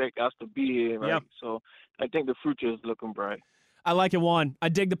 Nobody expect us to be here, right? Yep. So I think the future is looking bright. I like it, Juan. I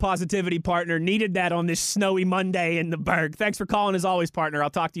dig the positivity, partner. Needed that on this snowy Monday in the Berg. Thanks for calling as always, partner. I'll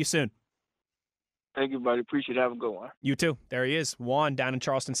talk to you soon. Thank you, buddy. Appreciate it. Have a good one. You too. There he is, Juan, down in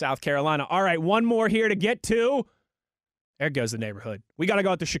Charleston, South Carolina. All right, one more here to get to. There goes the neighborhood. We got to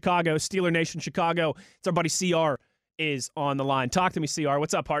go out to Chicago, Steeler Nation, Chicago. It's our buddy CR is on the line. Talk to me, CR.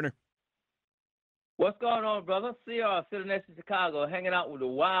 What's up, partner? What's going on, brother? CR, Steeler Nation, Chicago, hanging out with the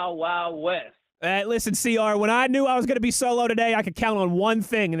Wild Wild West. Listen, CR, when I knew I was going to be solo today, I could count on one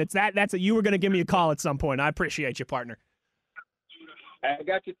thing, and it's that's that you were going to give me a call at some point. I appreciate you, partner. I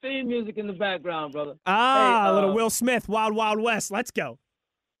got your theme music in the background, brother. A little Will Smith, Wild Wild West. Let's go.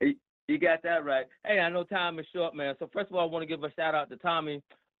 You got that right. Hey, I know time is short, man. So first of all, I want to give a shout out to Tommy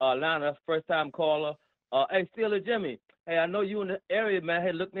Lana, first time caller. Hey, Steeler Jimmy. Hey, I know you in the area, man.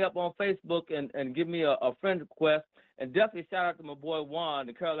 Hey, look me up on Facebook and give me a friend request. And definitely shout out to my boy Juan,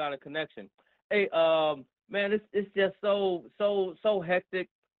 the Carolina Connection. Hey, man, it's just so hectic.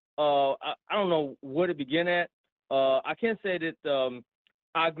 I don't know where to begin at. I can say that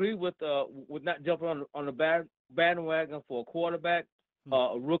I agree with not jumping on the bandwagon for a quarterback,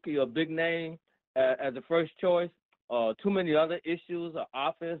 a rookie, a big name as a first choice. Too many other issues: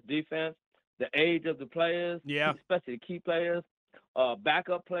 offense, defense, the age of the players, especially the key players,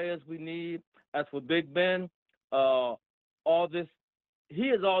 backup players we need. As for Big Ben, all this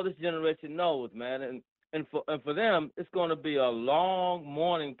generation knows, man, and for them, it's going to be a long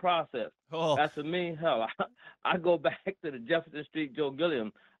mourning process. Oh. As for me, hell, I go back to the Jefferson Street Joe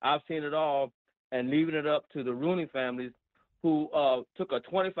Gilliam. I've seen it all, and leaving it up to the Rooney families who took a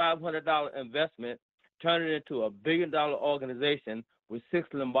 $2,500 investment, turned it into $1 billion organization with 6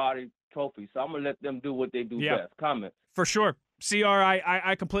 Lombardi trophies. So I'm going to let them do what they do best. Comment. For sure. CR,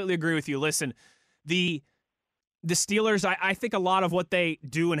 I completely agree with you. Listen, the Steelers, I think a lot of what they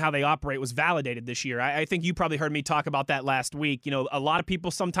do and how they operate was validated this year. I think you probably heard me talk about that last week. A lot of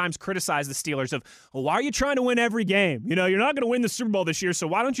people sometimes criticize the Steelers of, well, why are you trying to win every game? You're not going to win the Super Bowl this year, so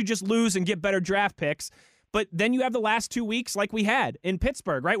why don't you just lose and get better draft picks? But then you have the last 2 weeks like we had in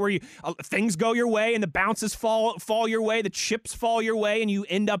Pittsburgh, right, where things go your way and the bounces fall your way, the chips fall your way, and you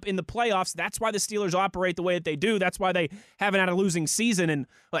end up in the playoffs. That's why the Steelers operate the way that they do. That's why they haven't had a losing season in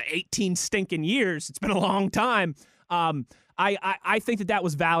 18 stinking years. It's been a long time. I think that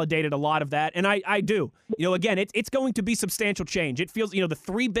was validated, a lot of that, and I do. Again, it's going to be substantial change. It feels, the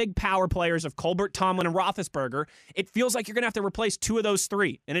 3 big power players of Colbert, Tomlin, and Roethlisberger, it feels like you're going to have to replace 2 of those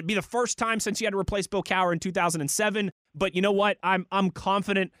 3, and it'd be the first time since you had to replace Bill Cowher in 2007, but you know what? I'm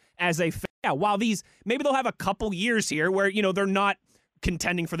confident as a fan. Yeah, while maybe they'll have a couple years here where, they're not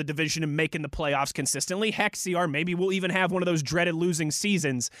contending for the division and making the playoffs consistently. Heck, CR, maybe we'll even have one of those dreaded losing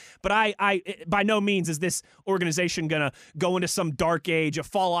seasons. But I by no means is this organization going to go into some dark age,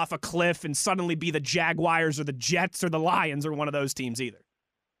 fall off a cliff, and suddenly be the Jaguars or the Jets or the Lions or one of those teams either.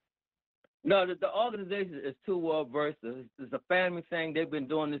 No, the organization is too well versed. It's a family thing. They've been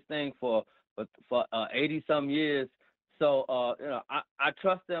doing this thing for 80-some years. So, I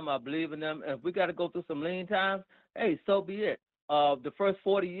trust them. I believe in them. And if we got to go through some lean times, hey, so be it. The first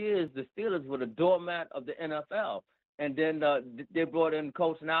 40 years, the Steelers were the doormat of the NFL. And then they brought in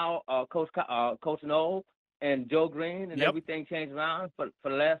Coach Noel and Joe Green, and everything changed around. For the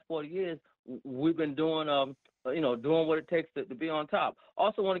last 40 years, we've been doing, doing what it takes to be on top.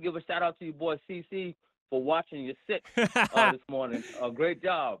 Also want to give a shout-out to your boy CC for watching your six this morning. Great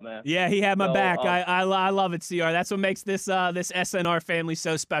job, man. Yeah, he had my back. I love it, CR. That's what makes this SNR family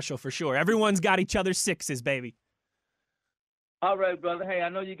so special for sure. Everyone's got each other's sixes, baby. All right, brother. Hey, I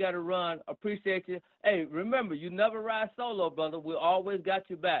know you got to run. Appreciate you. Hey, remember, you never ride solo, brother. We always got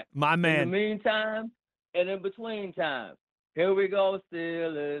you back. My man. In the meantime and in between times. Here we go,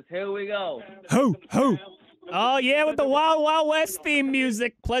 Steelers. Here we go. Ho, ho. Oh, yeah, with the Wild Wild West theme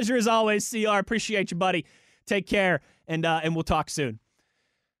music. Pleasure as always, CR. Appreciate you, buddy. Take care, and we'll talk soon.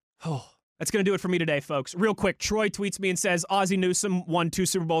 Oh, that's going to do it for me today, folks. Real quick, Troy tweets me and says, Ozzie Newsome won 2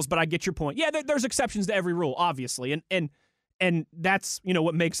 Super Bowls, but I get your point. Yeah, there's exceptions to every rule, obviously, and that's,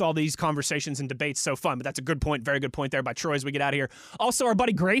 what makes all these conversations and debates so fun. But that's a good point, very good point there by Troy as we get out of here. Also, our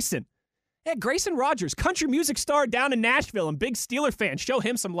buddy Grayson. Yeah, Grayson Rogers, country music star down in Nashville and big Steeler fan. Show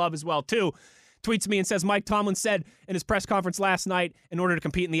him some love as well, too. Tweets me and says, Mike Tomlin said in his press conference last night, in order to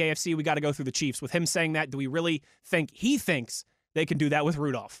compete in the AFC, we got to go through the Chiefs. With him saying that, do we really think he thinks they can do that with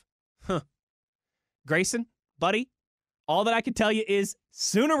Rudolph? Huh. Grayson, buddy, all that I can tell you is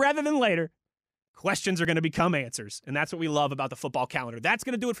sooner rather than later, questions are going to become answers. And that's what we love about the football calendar. That's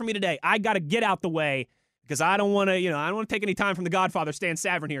going to do it for me today. I got to get out the way because I don't want to, I don't want to take any time from the Godfather, Stan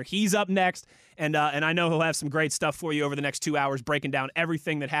Savran here. He's up next, and I know he'll have some great stuff for you over the next 2 hours, breaking down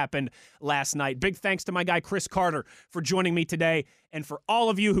everything that happened last night. Big thanks to my guy Chris Carter for joining me today, and for all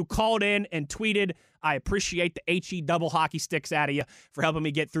of you who called in and tweeted. I appreciate the HE double hockey sticks out of you for helping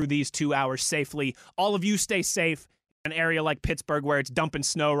me get through these 2 hours safely. All of you stay safe. An area like Pittsburgh where it's dumping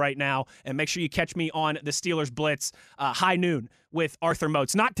snow right now. And make sure you catch me on the Steelers Blitz high noon with Arthur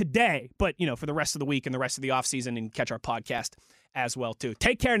Moats. Not today, but, for the rest of the week and the rest of the offseason, and catch our podcast as well, too.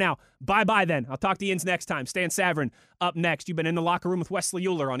 Take care now. Bye-bye then. I'll talk to you next time. Stan Savran up next. You've been in the locker room with Wesley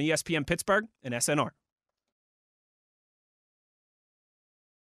Euler on ESPN Pittsburgh and SNR.